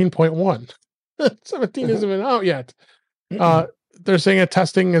 17.1. 17 isn't even out yet. They're saying that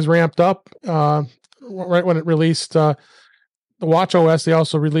testing is ramped up right when it released. The watchOS, they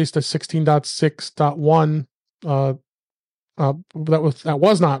also released a 16.6.1 that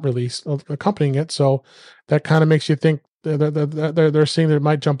was not released accompanying it. So that kind of makes you think they're saying that it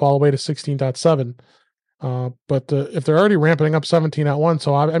might jump all the way to 16.7. But if they're already ramping up 17.1,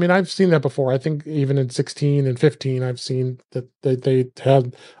 so I mean, I've seen that before. I think even in 16 and 15, I've seen that they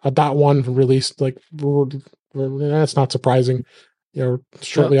had a .1 released. Like, that's not surprising.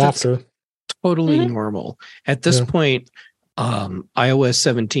 Shortly after. Totally normal at this point. iOS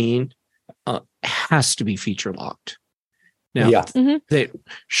 17 has to be feature locked. Now, they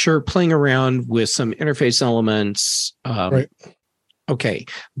playing around with some interface elements. Right. Okay,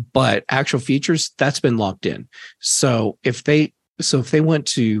 but actual features, that's been locked in. So if they want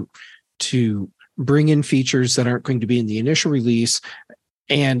to bring in features that aren't going to be in the initial release,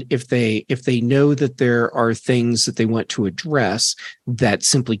 and if they know that there are things that they want to address that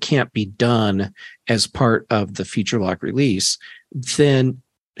simply can't be done as part of the feature lock release, then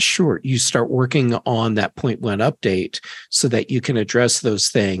sure, you start working on that 0.1 update so that you can address those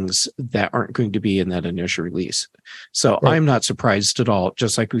things that aren't going to be in that initial release. So I'm not surprised at all,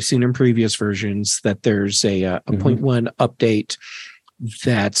 just like we've seen in previous versions, that there's a 0.1 update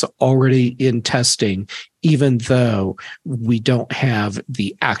that's already in testing, even though we don't have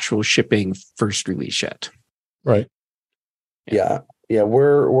the actual shipping first release yet. Right. Yeah.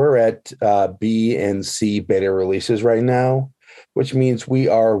 We're at B and C beta releases right now, which means we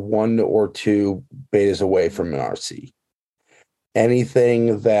are 1 or 2 betas away from an RC.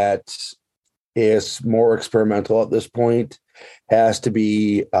 Anything that is more experimental at this point has to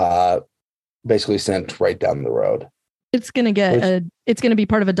be basically sent right down the road. It's going to be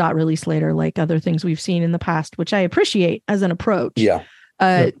part of a dot release later, like other things we've seen in the past, which I appreciate as an approach. Yeah.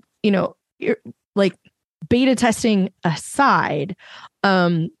 Like beta testing aside,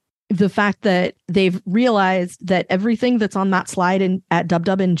 the fact that they've realized that everything that's on that slide at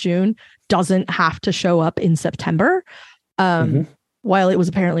DubDub in June doesn't have to show up in September. While it was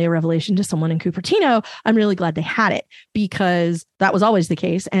apparently a revelation to someone in Cupertino, I'm really glad they had it, because that was always the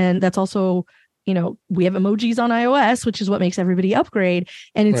case. And that's also, we have emojis on iOS, which is what makes everybody upgrade.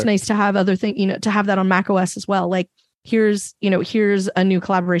 And it's nice to have other things, to have that on macOS as well. Like here's a new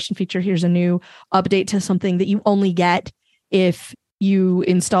collaboration feature. Here's a new update to something that you only get if you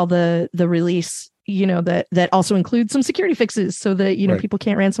install the release, that also includes some security fixes so that, people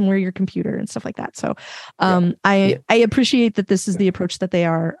can't ransomware your computer and stuff like that. So I appreciate that this is the approach that they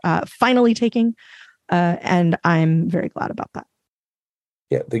are finally taking. And I'm very glad about that.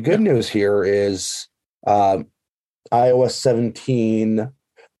 Yeah. The good news here is iOS 17,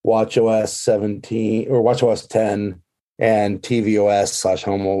 watchOS 17 or watchOS 10 and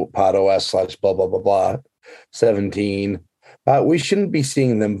tvOS / HomePodOS / blah, blah, blah, blah, 17. We shouldn't be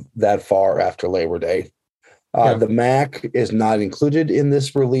seeing them that far after Labor Day. The Mac is not included in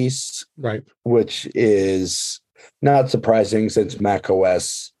this release, right? Which is not surprising since Mac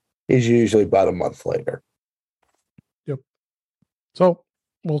OS is usually about a month later. Yep. So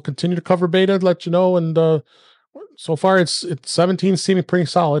we'll continue to cover beta, let you know. And so far, it's 17 seeming pretty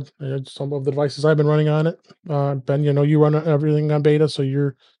solid. Some of the devices I've been running on it. Ben, you run everything on beta, so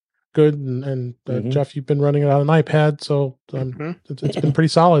you're good. And Jeff, you've been running it on an iPad, so it's been pretty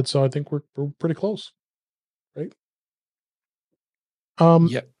solid. So I think we're pretty close, right?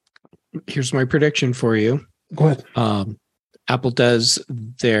 Here's my prediction for you. Go ahead. Apple does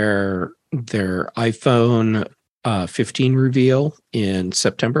their iPhone 15 reveal in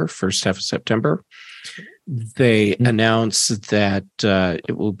September, first half of September. They announce that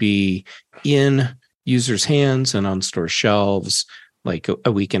it will be in users' hands and on store shelves like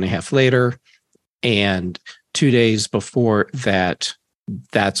a week and a half later. And 2 days before that,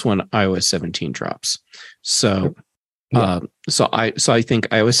 that's when iOS 17 drops. So so I think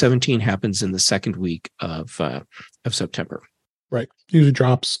iOS 17 happens in the second week of September. Right. Usually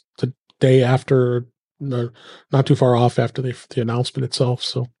drops the day after, not too far off after the announcement itself.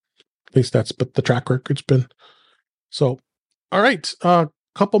 So at least that's but the track record's been. So, all right.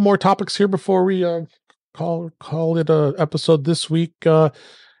 Couple more topics here before we call it a episode this week.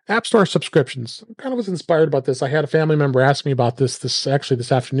 App Store subscriptions. I kind of was inspired about this. I had a family member ask me about this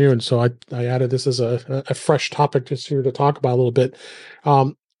afternoon, so I added this as a fresh topic just here to talk about a little bit.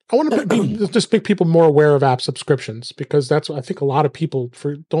 I want to just make people more aware of app subscriptions, because that's what I think a lot of people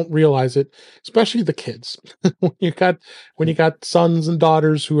don't realize it, especially the kids. when you got sons and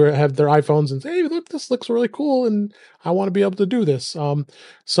daughters who have their iPhones and say, "Hey, look, this looks really cool, and I want to be able to do this."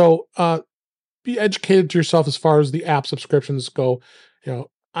 So be educated yourself as far as the app subscriptions go.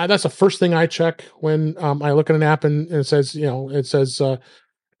 That's the first thing I check when I look at an app and it says,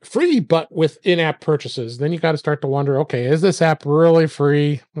 free, but with in-app purchases. Then you got to start to wonder, okay, is this app really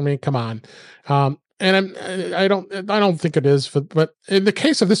free? I mean, come on. And I don't think it is. But in the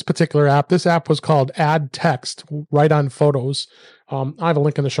case of this particular app, this app was called Add Text, right on Photos. I have a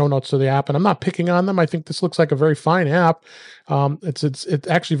link in the show notes to the app, and I'm not picking on them. I think this looks like a very fine app. It's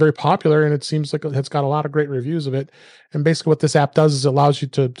actually very popular, and it seems like it's got a lot of great reviews of it. And basically, what this app does is it allows you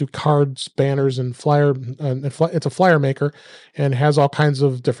to do cards, banners, and flyer. It's a flyer maker, and has all kinds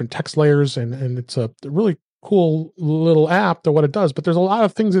of different text layers, and it's a really cool little app to what it does. But there's a lot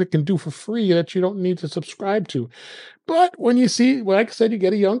of things that it can do for free that you don't need to subscribe to. But when you see, like I said, you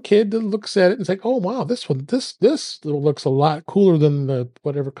get a young kid that looks at it and say, "Oh wow, this looks a lot cooler than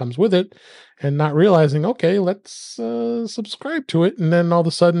whatever comes with it," and not realizing, okay, let's subscribe to it, and then all of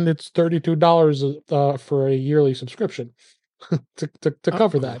a sudden it's $32 for a yearly subscription to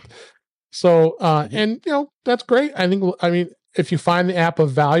cover that. So and that's great. I mean, if you find the app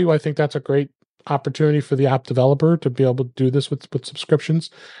of value, I think that's a great opportunity for the app developer to be able to do this with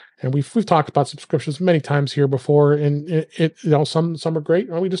subscriptions. And we've talked about subscriptions many times here before, and it some are great.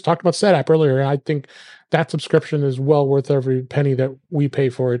 We just talked about SetApp earlier, and I think that subscription is well worth every penny that we pay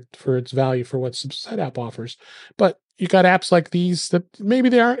for it, for its value, for what SetApp offers. But you got apps like these that maybe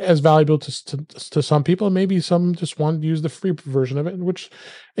they aren't as valuable to some people. Maybe some just want to use the free version of it, which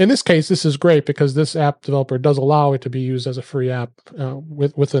in this case, this is great because this app developer does allow it to be used as a free app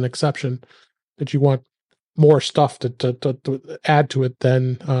with an exception that you want more stuff to add to it,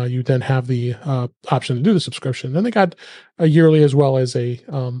 then you then have the option to do the subscription. Then they got a yearly as well as a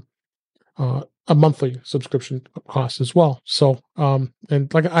monthly subscription cost as well. So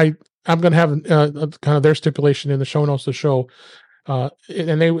and like I'm going to have kind of their stipulation in the show notes to show,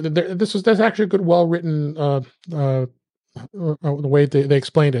 and that's actually a good, well written the way they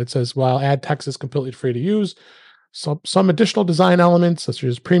explained it. It says while ad text is completely free to use, some additional design elements such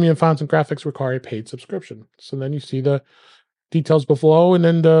as premium fonts and graphics require a paid subscription. So then you see the details below, and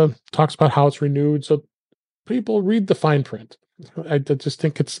then talks about how it's renewed. So people read the fine print. I just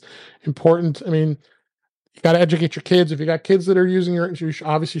think it's important. I mean, you got to educate your kids. If you got kids that are using you're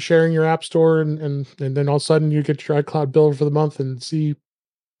obviously sharing your app store, and then all of a sudden you get your iCloud bill for the month and see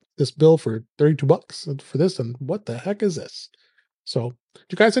this bill for $32 for this, and what the heck is this? So, do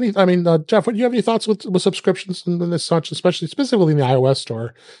you guys Jeff, do you have any thoughts with subscriptions and this such, especially specifically in the iOS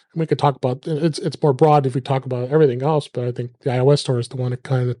store? And we could talk about it's more broad if we talk about everything else, but I think the iOS store is the one that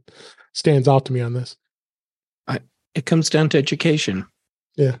kind of stands out to me on this. It comes down to education.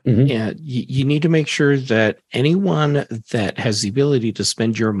 Yeah. Mm-hmm. Yeah. You need to make sure that anyone that has the ability to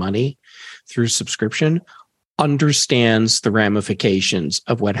spend your money through subscription understands the ramifications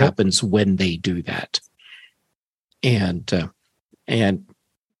of what happens when they do that. And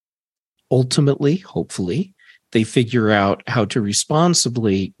ultimately, hopefully, they figure out how to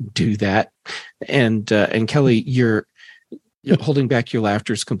responsibly do that. And Kelly, you're holding back your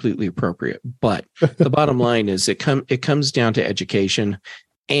laughter is completely appropriate. But the bottom line is it comes down to education.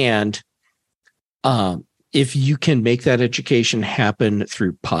 And if you can make that education happen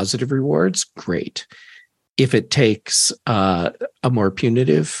through positive rewards, great. If it takes a more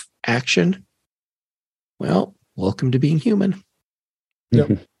punitive action, well, welcome to being human.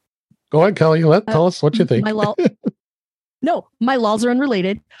 Yep. Go ahead, Kelly. Tell us what you think. No, my laws are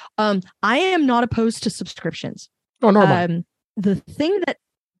unrelated. I am not opposed to subscriptions. Oh, normal. The thing that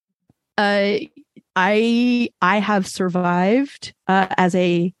I have survived as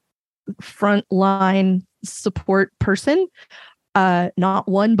a frontline support person, not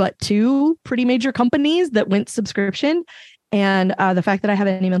one but two pretty major companies that went subscription. And the fact that I have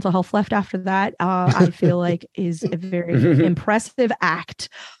any mental health left after that, I feel like is a very impressive act.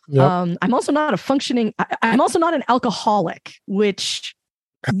 Yep. I'm also not an alcoholic, which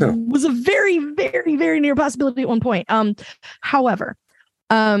was a very, very, very near possibility at one point. However,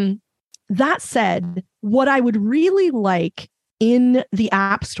 that said, what I would really like in the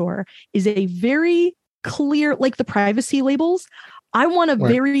App Store is a very clear, like the privacy labels. I want a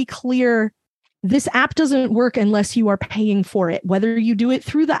very clear, this app doesn't work unless you are paying for it, whether you do it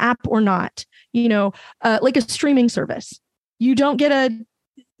through the app or not, like a streaming service. You don't get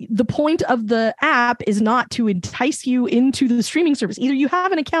the point of the app is not to entice you into the streaming service. Either you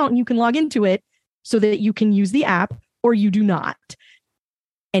have an account and you can log into it so that you can use the app, or you do not.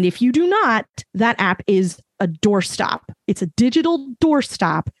 And if you do not, that app is a doorstop. It's a digital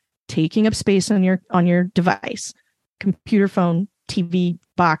doorstop taking up space on your device, computer, phone, TV,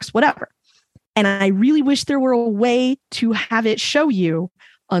 box, whatever. And I really wish there were a way to have it show you,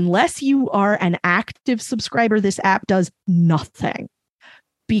 unless you are an active subscriber, this app does nothing.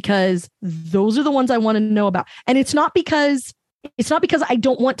 Because those are the ones I want to know about. And it's not because I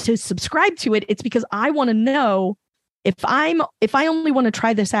don't want to subscribe to it. It's because I want to know if I only want to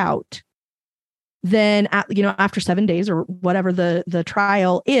try this out, then after 7 days or whatever the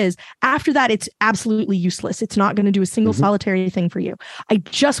trial is, after that, it's absolutely useless. It's not going to do a single solitary thing for you. I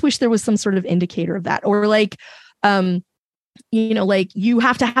just wish there was some sort of indicator of that, or like you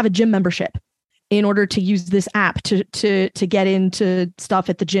have to have a gym membership in order to use this app to get into stuff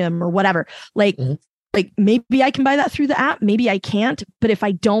at the gym or whatever. Like maybe I can buy that through the app, maybe I can't. But if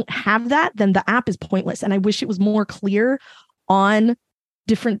I don't have that, then the app is pointless. And I wish it was more clear on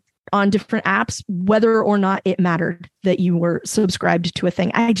different apps whether or not it mattered that you were subscribed to a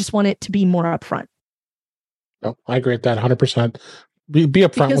thing. I just want it to be more upfront. No, I agree with that 100%. Be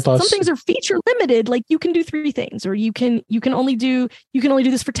upfront with us. Some things are feature limited, like you can do 3 things, or you can only do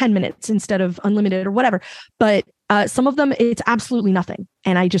this for 10 minutes instead of unlimited or whatever. But some of them, it's absolutely nothing.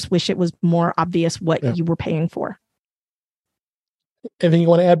 And I just wish it was more obvious what you were paying for. Anything you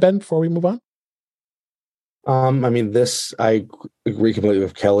want to add, Ben, before we move on? I agree completely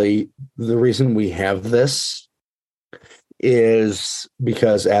with Kelly. The reason we have this is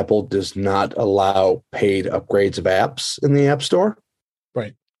because Apple does not allow paid upgrades of apps in the App Store.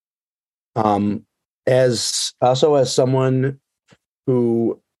 Right. as someone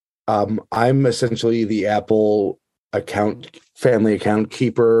who I'm essentially the Apple family account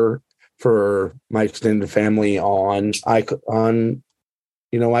keeper for my extended family on iCloud.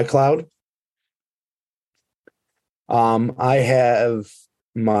 I have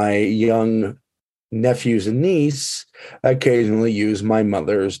my young nephews and niece occasionally use my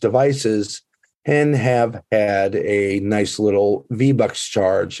mother's devices and have had a nice little V-Bucks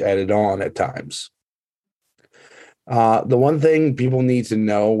charge added on at times. The one thing people need to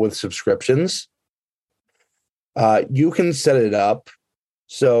know with subscriptions, you can set it up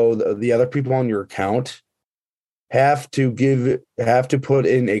so the other people on your account have to put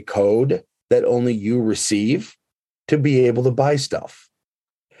in a code that only you receive to be able to buy stuff.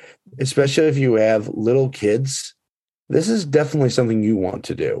 Especially if you have little kids, this is definitely something you want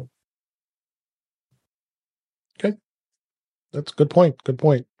to do. Okay. That's a good point. Good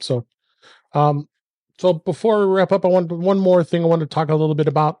point. So, so before we wrap up, one more thing I wanted to talk a little bit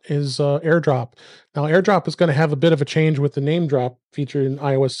about is Airdrop. Now, Airdrop is going to have a bit of a change with the name drop feature in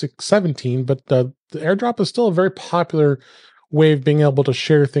iOS 6.17, but the Airdrop is still a very popular way of being able to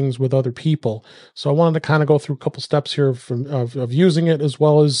share things with other people. So I wanted to kind of go through a couple steps here of using it, as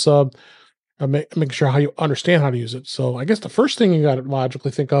well as making sure how you understand how to use it. So I guess the first thing you got to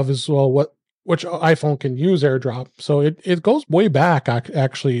logically think of is, well, which iPhone can use AirDrop. So it goes way back.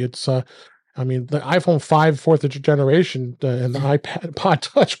 Actually, it's the iPhone 5 fourth generation and the iPod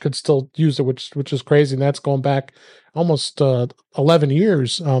Touch could still use it, which is crazy. And that's going back almost 11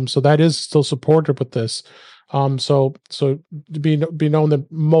 years. So that is still supported with this. So to be known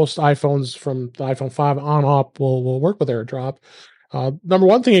that most iPhones from the iPhone 5 on up will work with AirDrop. Number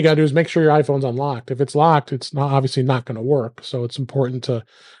one thing you got to do is make sure your iPhone's unlocked. If it's locked, it's obviously not going to work. So it's important to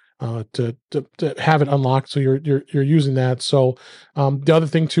have it unlocked so you're using that. So the other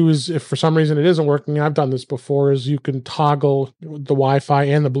thing too is if for some reason it isn't working, I've done this before, is you can toggle the Wi-Fi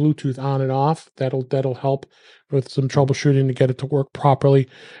and the Bluetooth on and off. That'll help with some troubleshooting to get it to work properly,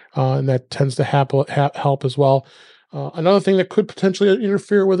 and that tends to help as well. Another thing that could potentially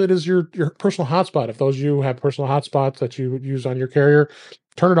interfere with it is your personal hotspot. If those of you have personal hotspots that you would use on your carrier,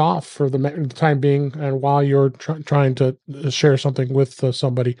 turn it off for the time being, and while you're trying to share something with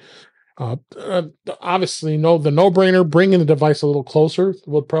somebody. Obviously, the no-brainer, bringing the device a little closer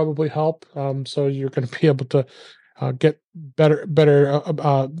will probably help. So you're going to be able to get better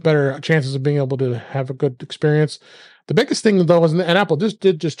chances of being able to have a good experience. The biggest thing though is, and Apple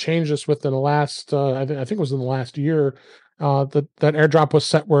did change this within the last, I think it was in the last year, that AirDrop was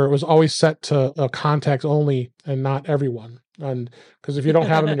set where it was always set to contacts only and not everyone. And because if you don't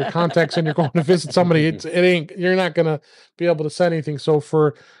have them in your contacts and you're going to visit somebody, you're not going to be able to send anything. So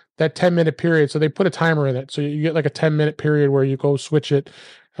for that 10-minute period, so they put a timer in it. So you get like a 10-minute period where you go switch it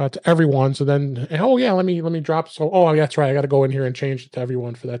to everyone. So then, let me drop. So, that's right, I got to go in here and change it to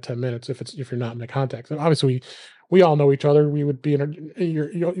everyone for that 10 minutes if you're not in my contacts. And obviously we all know each other. We would be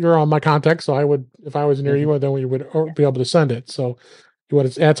you're on my contacts. So I would, if I was near you, then we would be able to send it. So you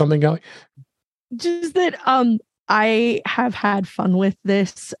want to add something, Kelly? Just that I have had fun with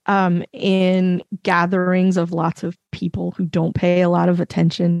this in gatherings of lots of people who don't pay a lot of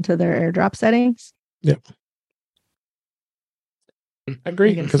attention to their AirDrop settings. Yep. I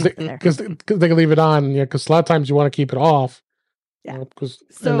agree, because they can leave it on. Yeah, because a lot of times you want to keep it off. Yeah, because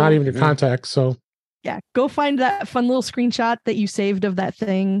not even your contacts. So yeah, go find that fun little screenshot that you saved of that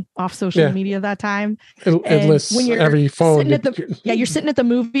thing off social media that time. It lists when you're every phone. You're sitting at the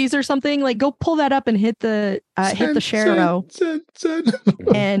movies or something. Like, go pull that up and hit the share arrow.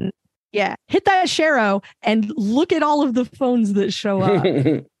 And hit that share arrow and look at all of the phones that show up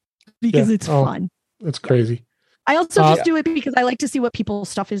because it's fun. It's crazy. I also just do it because I like to see what people's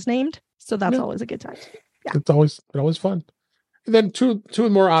stuff is named. So that's always a good time. Yeah. It's always fun. And then two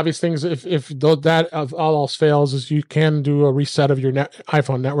more obvious things, if that of all else fails, is you can do a reset of your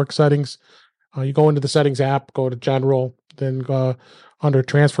iPhone network settings. You go into the settings app, go to general, then go under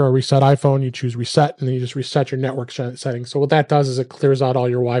transfer or reset iPhone, you choose reset, and then you just reset your network settings. So what that does is it clears out all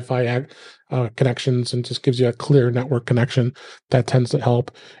your Wi-Fi connections and just gives you a clear network connection. That tends to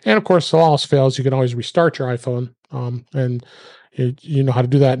help. And of course, if all else fails, you can always restart your iPhone. And you know how to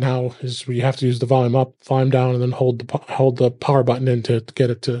do that now is you have to use the volume up, volume down, and then hold the power button in to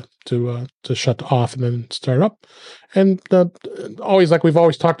get it to shut off and then start up. And always, like we've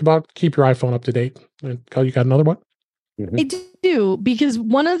always talked about, keep your iPhone up to date. And Kel, you got another one? I do, because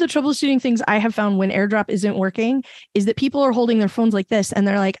one of the troubleshooting things I have found when AirDrop isn't working is that people are holding their phones like this and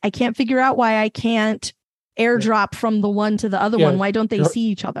they're like, I can't figure out why I can't AirDrop from the one to the other one. Why don't they see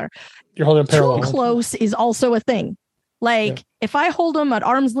each other? You're holding parallel. Too close is also a thing. Like if I hold them at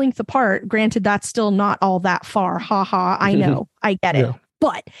arm's length apart, granted, that's still not all that far. Ha ha. I know. I get it.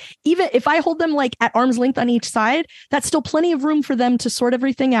 But even if I hold them like at arm's length on each side, that's still plenty of room for them to sort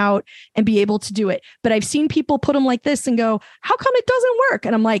everything out and be able to do it. But I've seen people put them like this and go, how come it doesn't work?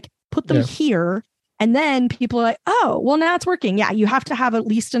 And I'm like, put them here. And then people are like, oh, well, now it's working. Yeah, you have to have at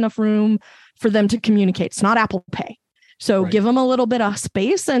least enough room for them to communicate. It's not Apple Pay. So give them a little bit of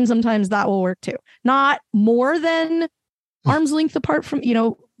space, and sometimes that will work too. Not more than arm's length apart from,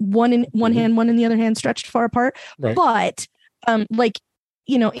 one in one hand, one in the other hand, stretched far apart. Right. But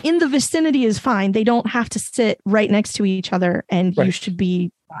in the vicinity is fine. They don't have to sit right next to each other, and you should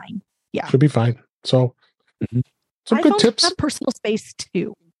be fine. Yeah. Should be fine. So some good tips. Have personal space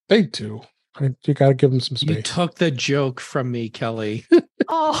too. They do. You got to give them some space. You took the joke from me, Kelly.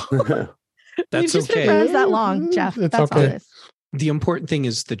 Oh, that's We've just been friends that long, Jeff. It's that's okay. Honest. The important thing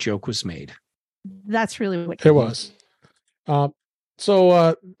is the joke was made. That's really what it was.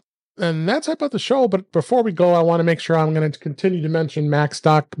 And that's about the show. But before we go, I want to make sure I'm going to continue to mention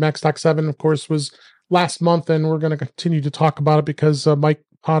MacStock. MacStock 7, of course, was last month, and we're going to continue to talk about it because Mike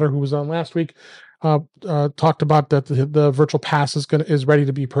Potter, who was on last week, talked about that the virtual pass is ready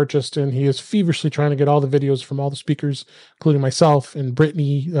to be purchased, and he is feverishly trying to get all the videos from all the speakers, including myself and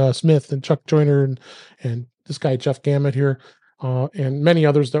Brittany Smith and Chuck Joyner and this guy Jeff Gamet here, and many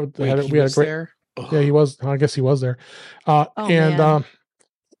others that we had a great. There? Yeah, he was. I guess he was there.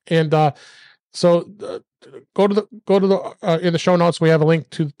 So go to the in the show notes. We have a link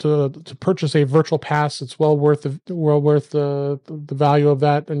to purchase a virtual pass. It's well worth the value of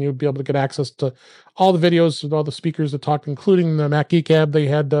that, and you'll be able to get access to all the videos of all the speakers that talked, including the Mac Geek Gab. They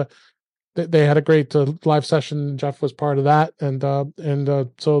had a great live session. Jeff was part of that,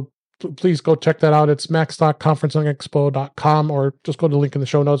 so please go check that out. It's macstockconferencingexpo.com, or just go to the link in the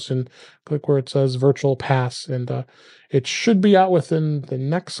show notes and click where it says virtual pass. And it should be out within the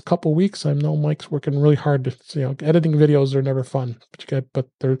next couple weeks. I know Mike's working really hard to, editing videos are never fun, but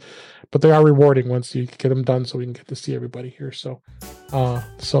they are rewarding once you get them done, so we can get to see everybody here. So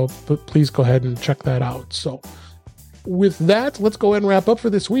please go ahead and check that out. So with that, let's go ahead and wrap up for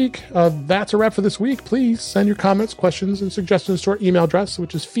this week. That's a wrap for this week. Please send your comments, questions, and suggestions to our email address,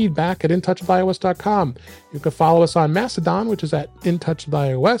 which is feedback@intouchwithios.com. You can follow us on Mastodon, which is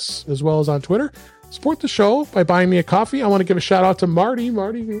 @intouchwithios, as well as on Twitter. Support the show by buying me a coffee. I want to give a shout out to Marty.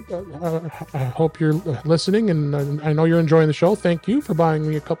 Marty, I hope you're listening, and I know you're enjoying the show. Thank you for buying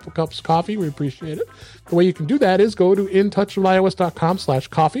me a couple cups of coffee. We appreciate it. The way you can do that is go to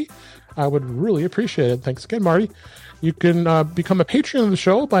intouchwithios.com/coffee. I would really appreciate it. Thanks again, Marty. You can become a Patreon of the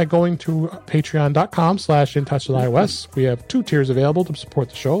show by going to patreon.com/intouchwithios. We have 2 tiers available to support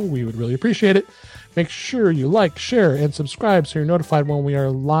the show. We would really appreciate it. Make sure you like, share, and subscribe so you're notified when we are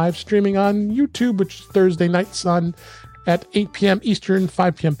live streaming on YouTube, which is Thursday nights at 8 p.m. Eastern,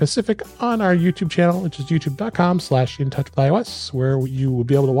 5 p.m. Pacific on our YouTube channel, which is youtube.com/intouchwithios, where you will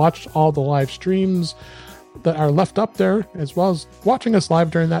be able to watch all the live streams that are left up there, as well as watching us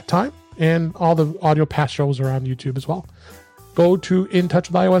live during that time. And all the audio past shows are on YouTube as well. Go to In Touch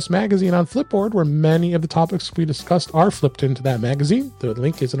with iOS magazine on Flipboard, where many of the topics we discussed are flipped into that magazine. The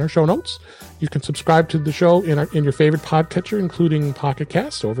link is in our show notes. You can subscribe to the show in your favorite podcatcher, including Pocket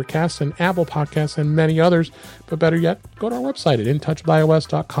Cast, Overcast, and Apple Podcasts, and many others. But better yet, go to our website at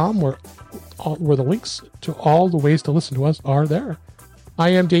intouchwithios.com, where the links to all the ways to listen to us are there.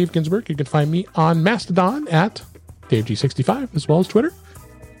 I am Dave Ginsburg. You can find me on Mastodon at DaveG65, as well as Twitter.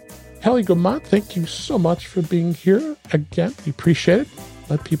 Kelly Guimont, thank you so much for being here again. We appreciate it.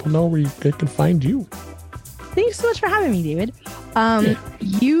 Let people know where they can find you. Thanks so much for having me, David.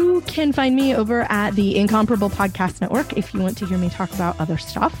 You can find me over at the Incomparable Podcast Network if you want to hear me talk about other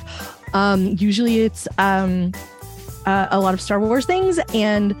stuff. Usually it's a lot of Star Wars things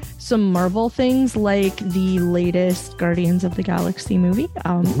and some Marvel things, like the latest Guardians of the Galaxy movie.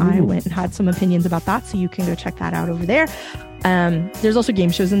 I went and had some opinions about that, so you can go check that out over there. There's also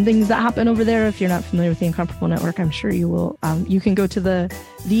game shows and things that happen over there. If you're not familiar with the Incomparable Network, I'm sure you will. You can go to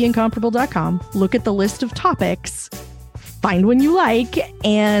theincomparable.com, look at the list of topics, find one you like,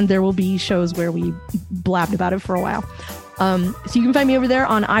 and there will be shows where we blabbed about it for a while. So you can find me over there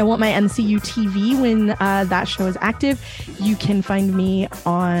on I Want My MCU TV when that show is active. You can find me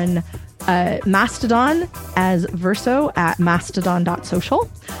on Mastodon as Verso at mastodon.social.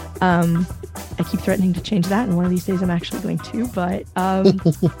 I keep threatening to change that, and one of these days I'm actually going to, but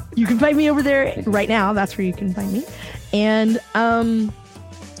you can find me over there right now. That's where you can find me. And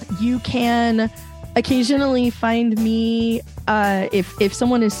you can occasionally find me if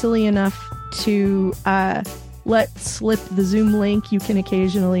someone is silly enough to let slip the Zoom link, you can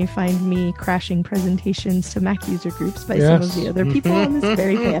occasionally find me crashing presentations to Mac user groups by some of the other people on this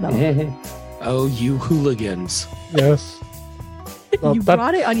very panel. Oh, you hooligans. Yes. Well, you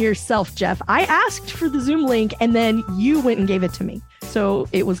brought it on yourself, Jeff. I asked for the Zoom link and then you went and gave it to me. So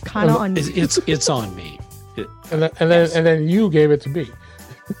it was kind of on me. It's on me. And then you gave it to me.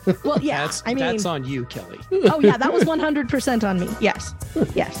 Well, yeah. That's on you, Kelly. Oh, yeah. That was 100% on me. Yes.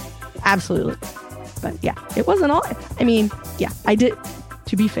 Yes. Absolutely. But yeah, it wasn't all. I mean, yeah, I did.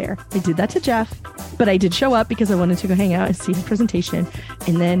 To be fair, I did that to Jeff, but I did show up because I wanted to go hang out and see his presentation.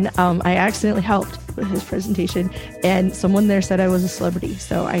 And then I accidentally helped with his presentation, and someone there said I was a celebrity.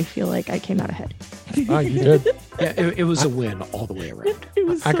 So I feel like I came out ahead. Oh, you did. Yeah, it was a win all the way around.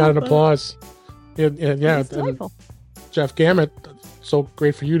 I got an applause. Yeah. It's delightful. Jeff Gamet, so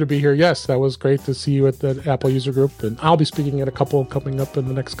great for you to be here. Yes, that was great to see you at the Apple user group, and I'll be speaking at a couple coming up in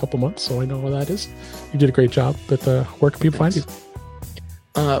the next couple months, so I know what that is. You did a great job. But where can people find you?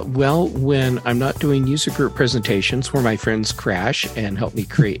 Well, when I'm not doing user group presentations where my friends crash and help me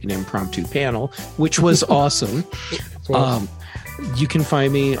create an impromptu panel, which was awesome. You can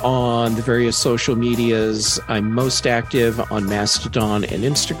find me on the various social medias. I'm most active on Mastodon and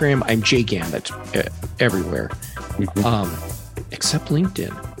Instagram. I'm Gamet everywhere, except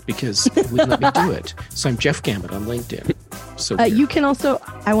LinkedIn, because it wouldn't let me do it. So I'm Jeff Gamet on LinkedIn. So you can also,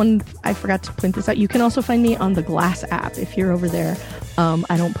 I forgot to point this out. You can also find me on the Glass app if you're over there.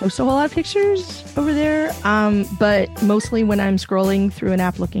 I don't post a whole lot of pictures over there, but mostly when I'm scrolling through an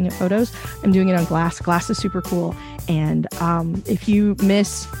app looking at photos, I'm doing it on Glass. Glass is super cool. And if you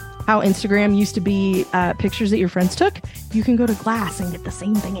miss how Instagram used to be pictures that your friends took, you can go to Glass and get the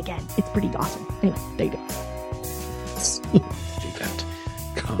same thing again. It's pretty awesome. Anyway, there you go. Do that.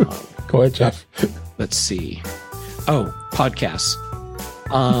 Go ahead, Jeff. Let's see. Oh, podcasts.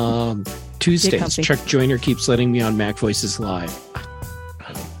 Tuesdays, Chuck Joyner keeps letting me on Mac Voices Live.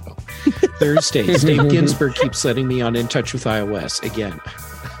 Thursdays, Dave Ginsburg keeps letting me on In Touch with iOS. Again,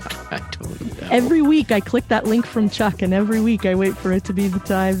 I don't know. Every week I click that link from Chuck, and every week I wait for it to be the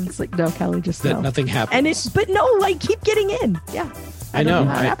time. It's like, no, Kelly, just no. Nothing happens. But no, I keep getting in. Yeah. I know.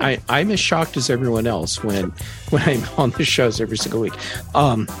 I'm as shocked as everyone else when I'm on the shows every single week.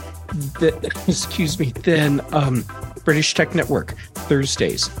 Excuse me. Then British Tech Network,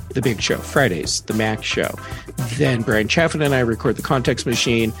 Thursdays, The Big Show, Fridays, The Mac Show. Then Brian Chaffin and I record The Context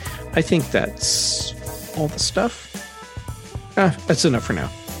Machine. I think that's all the stuff. That's enough for now.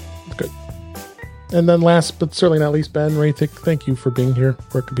 Good. And then last but certainly not least, Ben Roethig, thank you for being here.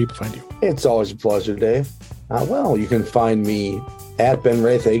 Where can people find you? It's always a pleasure, Dave. Well, you can find me at Ben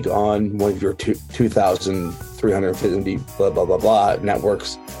Roethig on one of your 2,350 blah, blah, blah, blah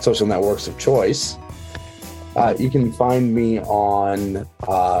networks, social networks of choice. You can find me on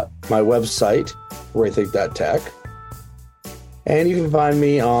my website, roethig.tech. And you can find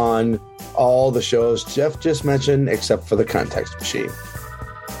me on all the shows Jeff just mentioned, except for the Context Machine.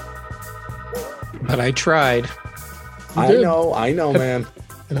 But I tried. I know, man.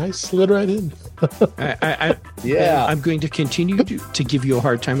 And I slid right in. Yeah. I'm going to continue to give you a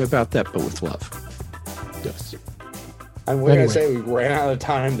hard time about that, but with love. Yes. And we're going to say we ran out of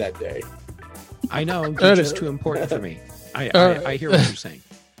time that day. I know. You're just too important for me. I hear what you're saying.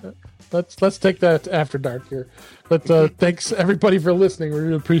 Let's take that after dark here. But thanks everybody for listening. We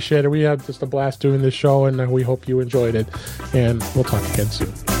really appreciate it. We had just a blast doing this show, and we hope you enjoyed it. And we'll talk again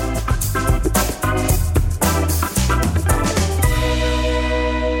soon.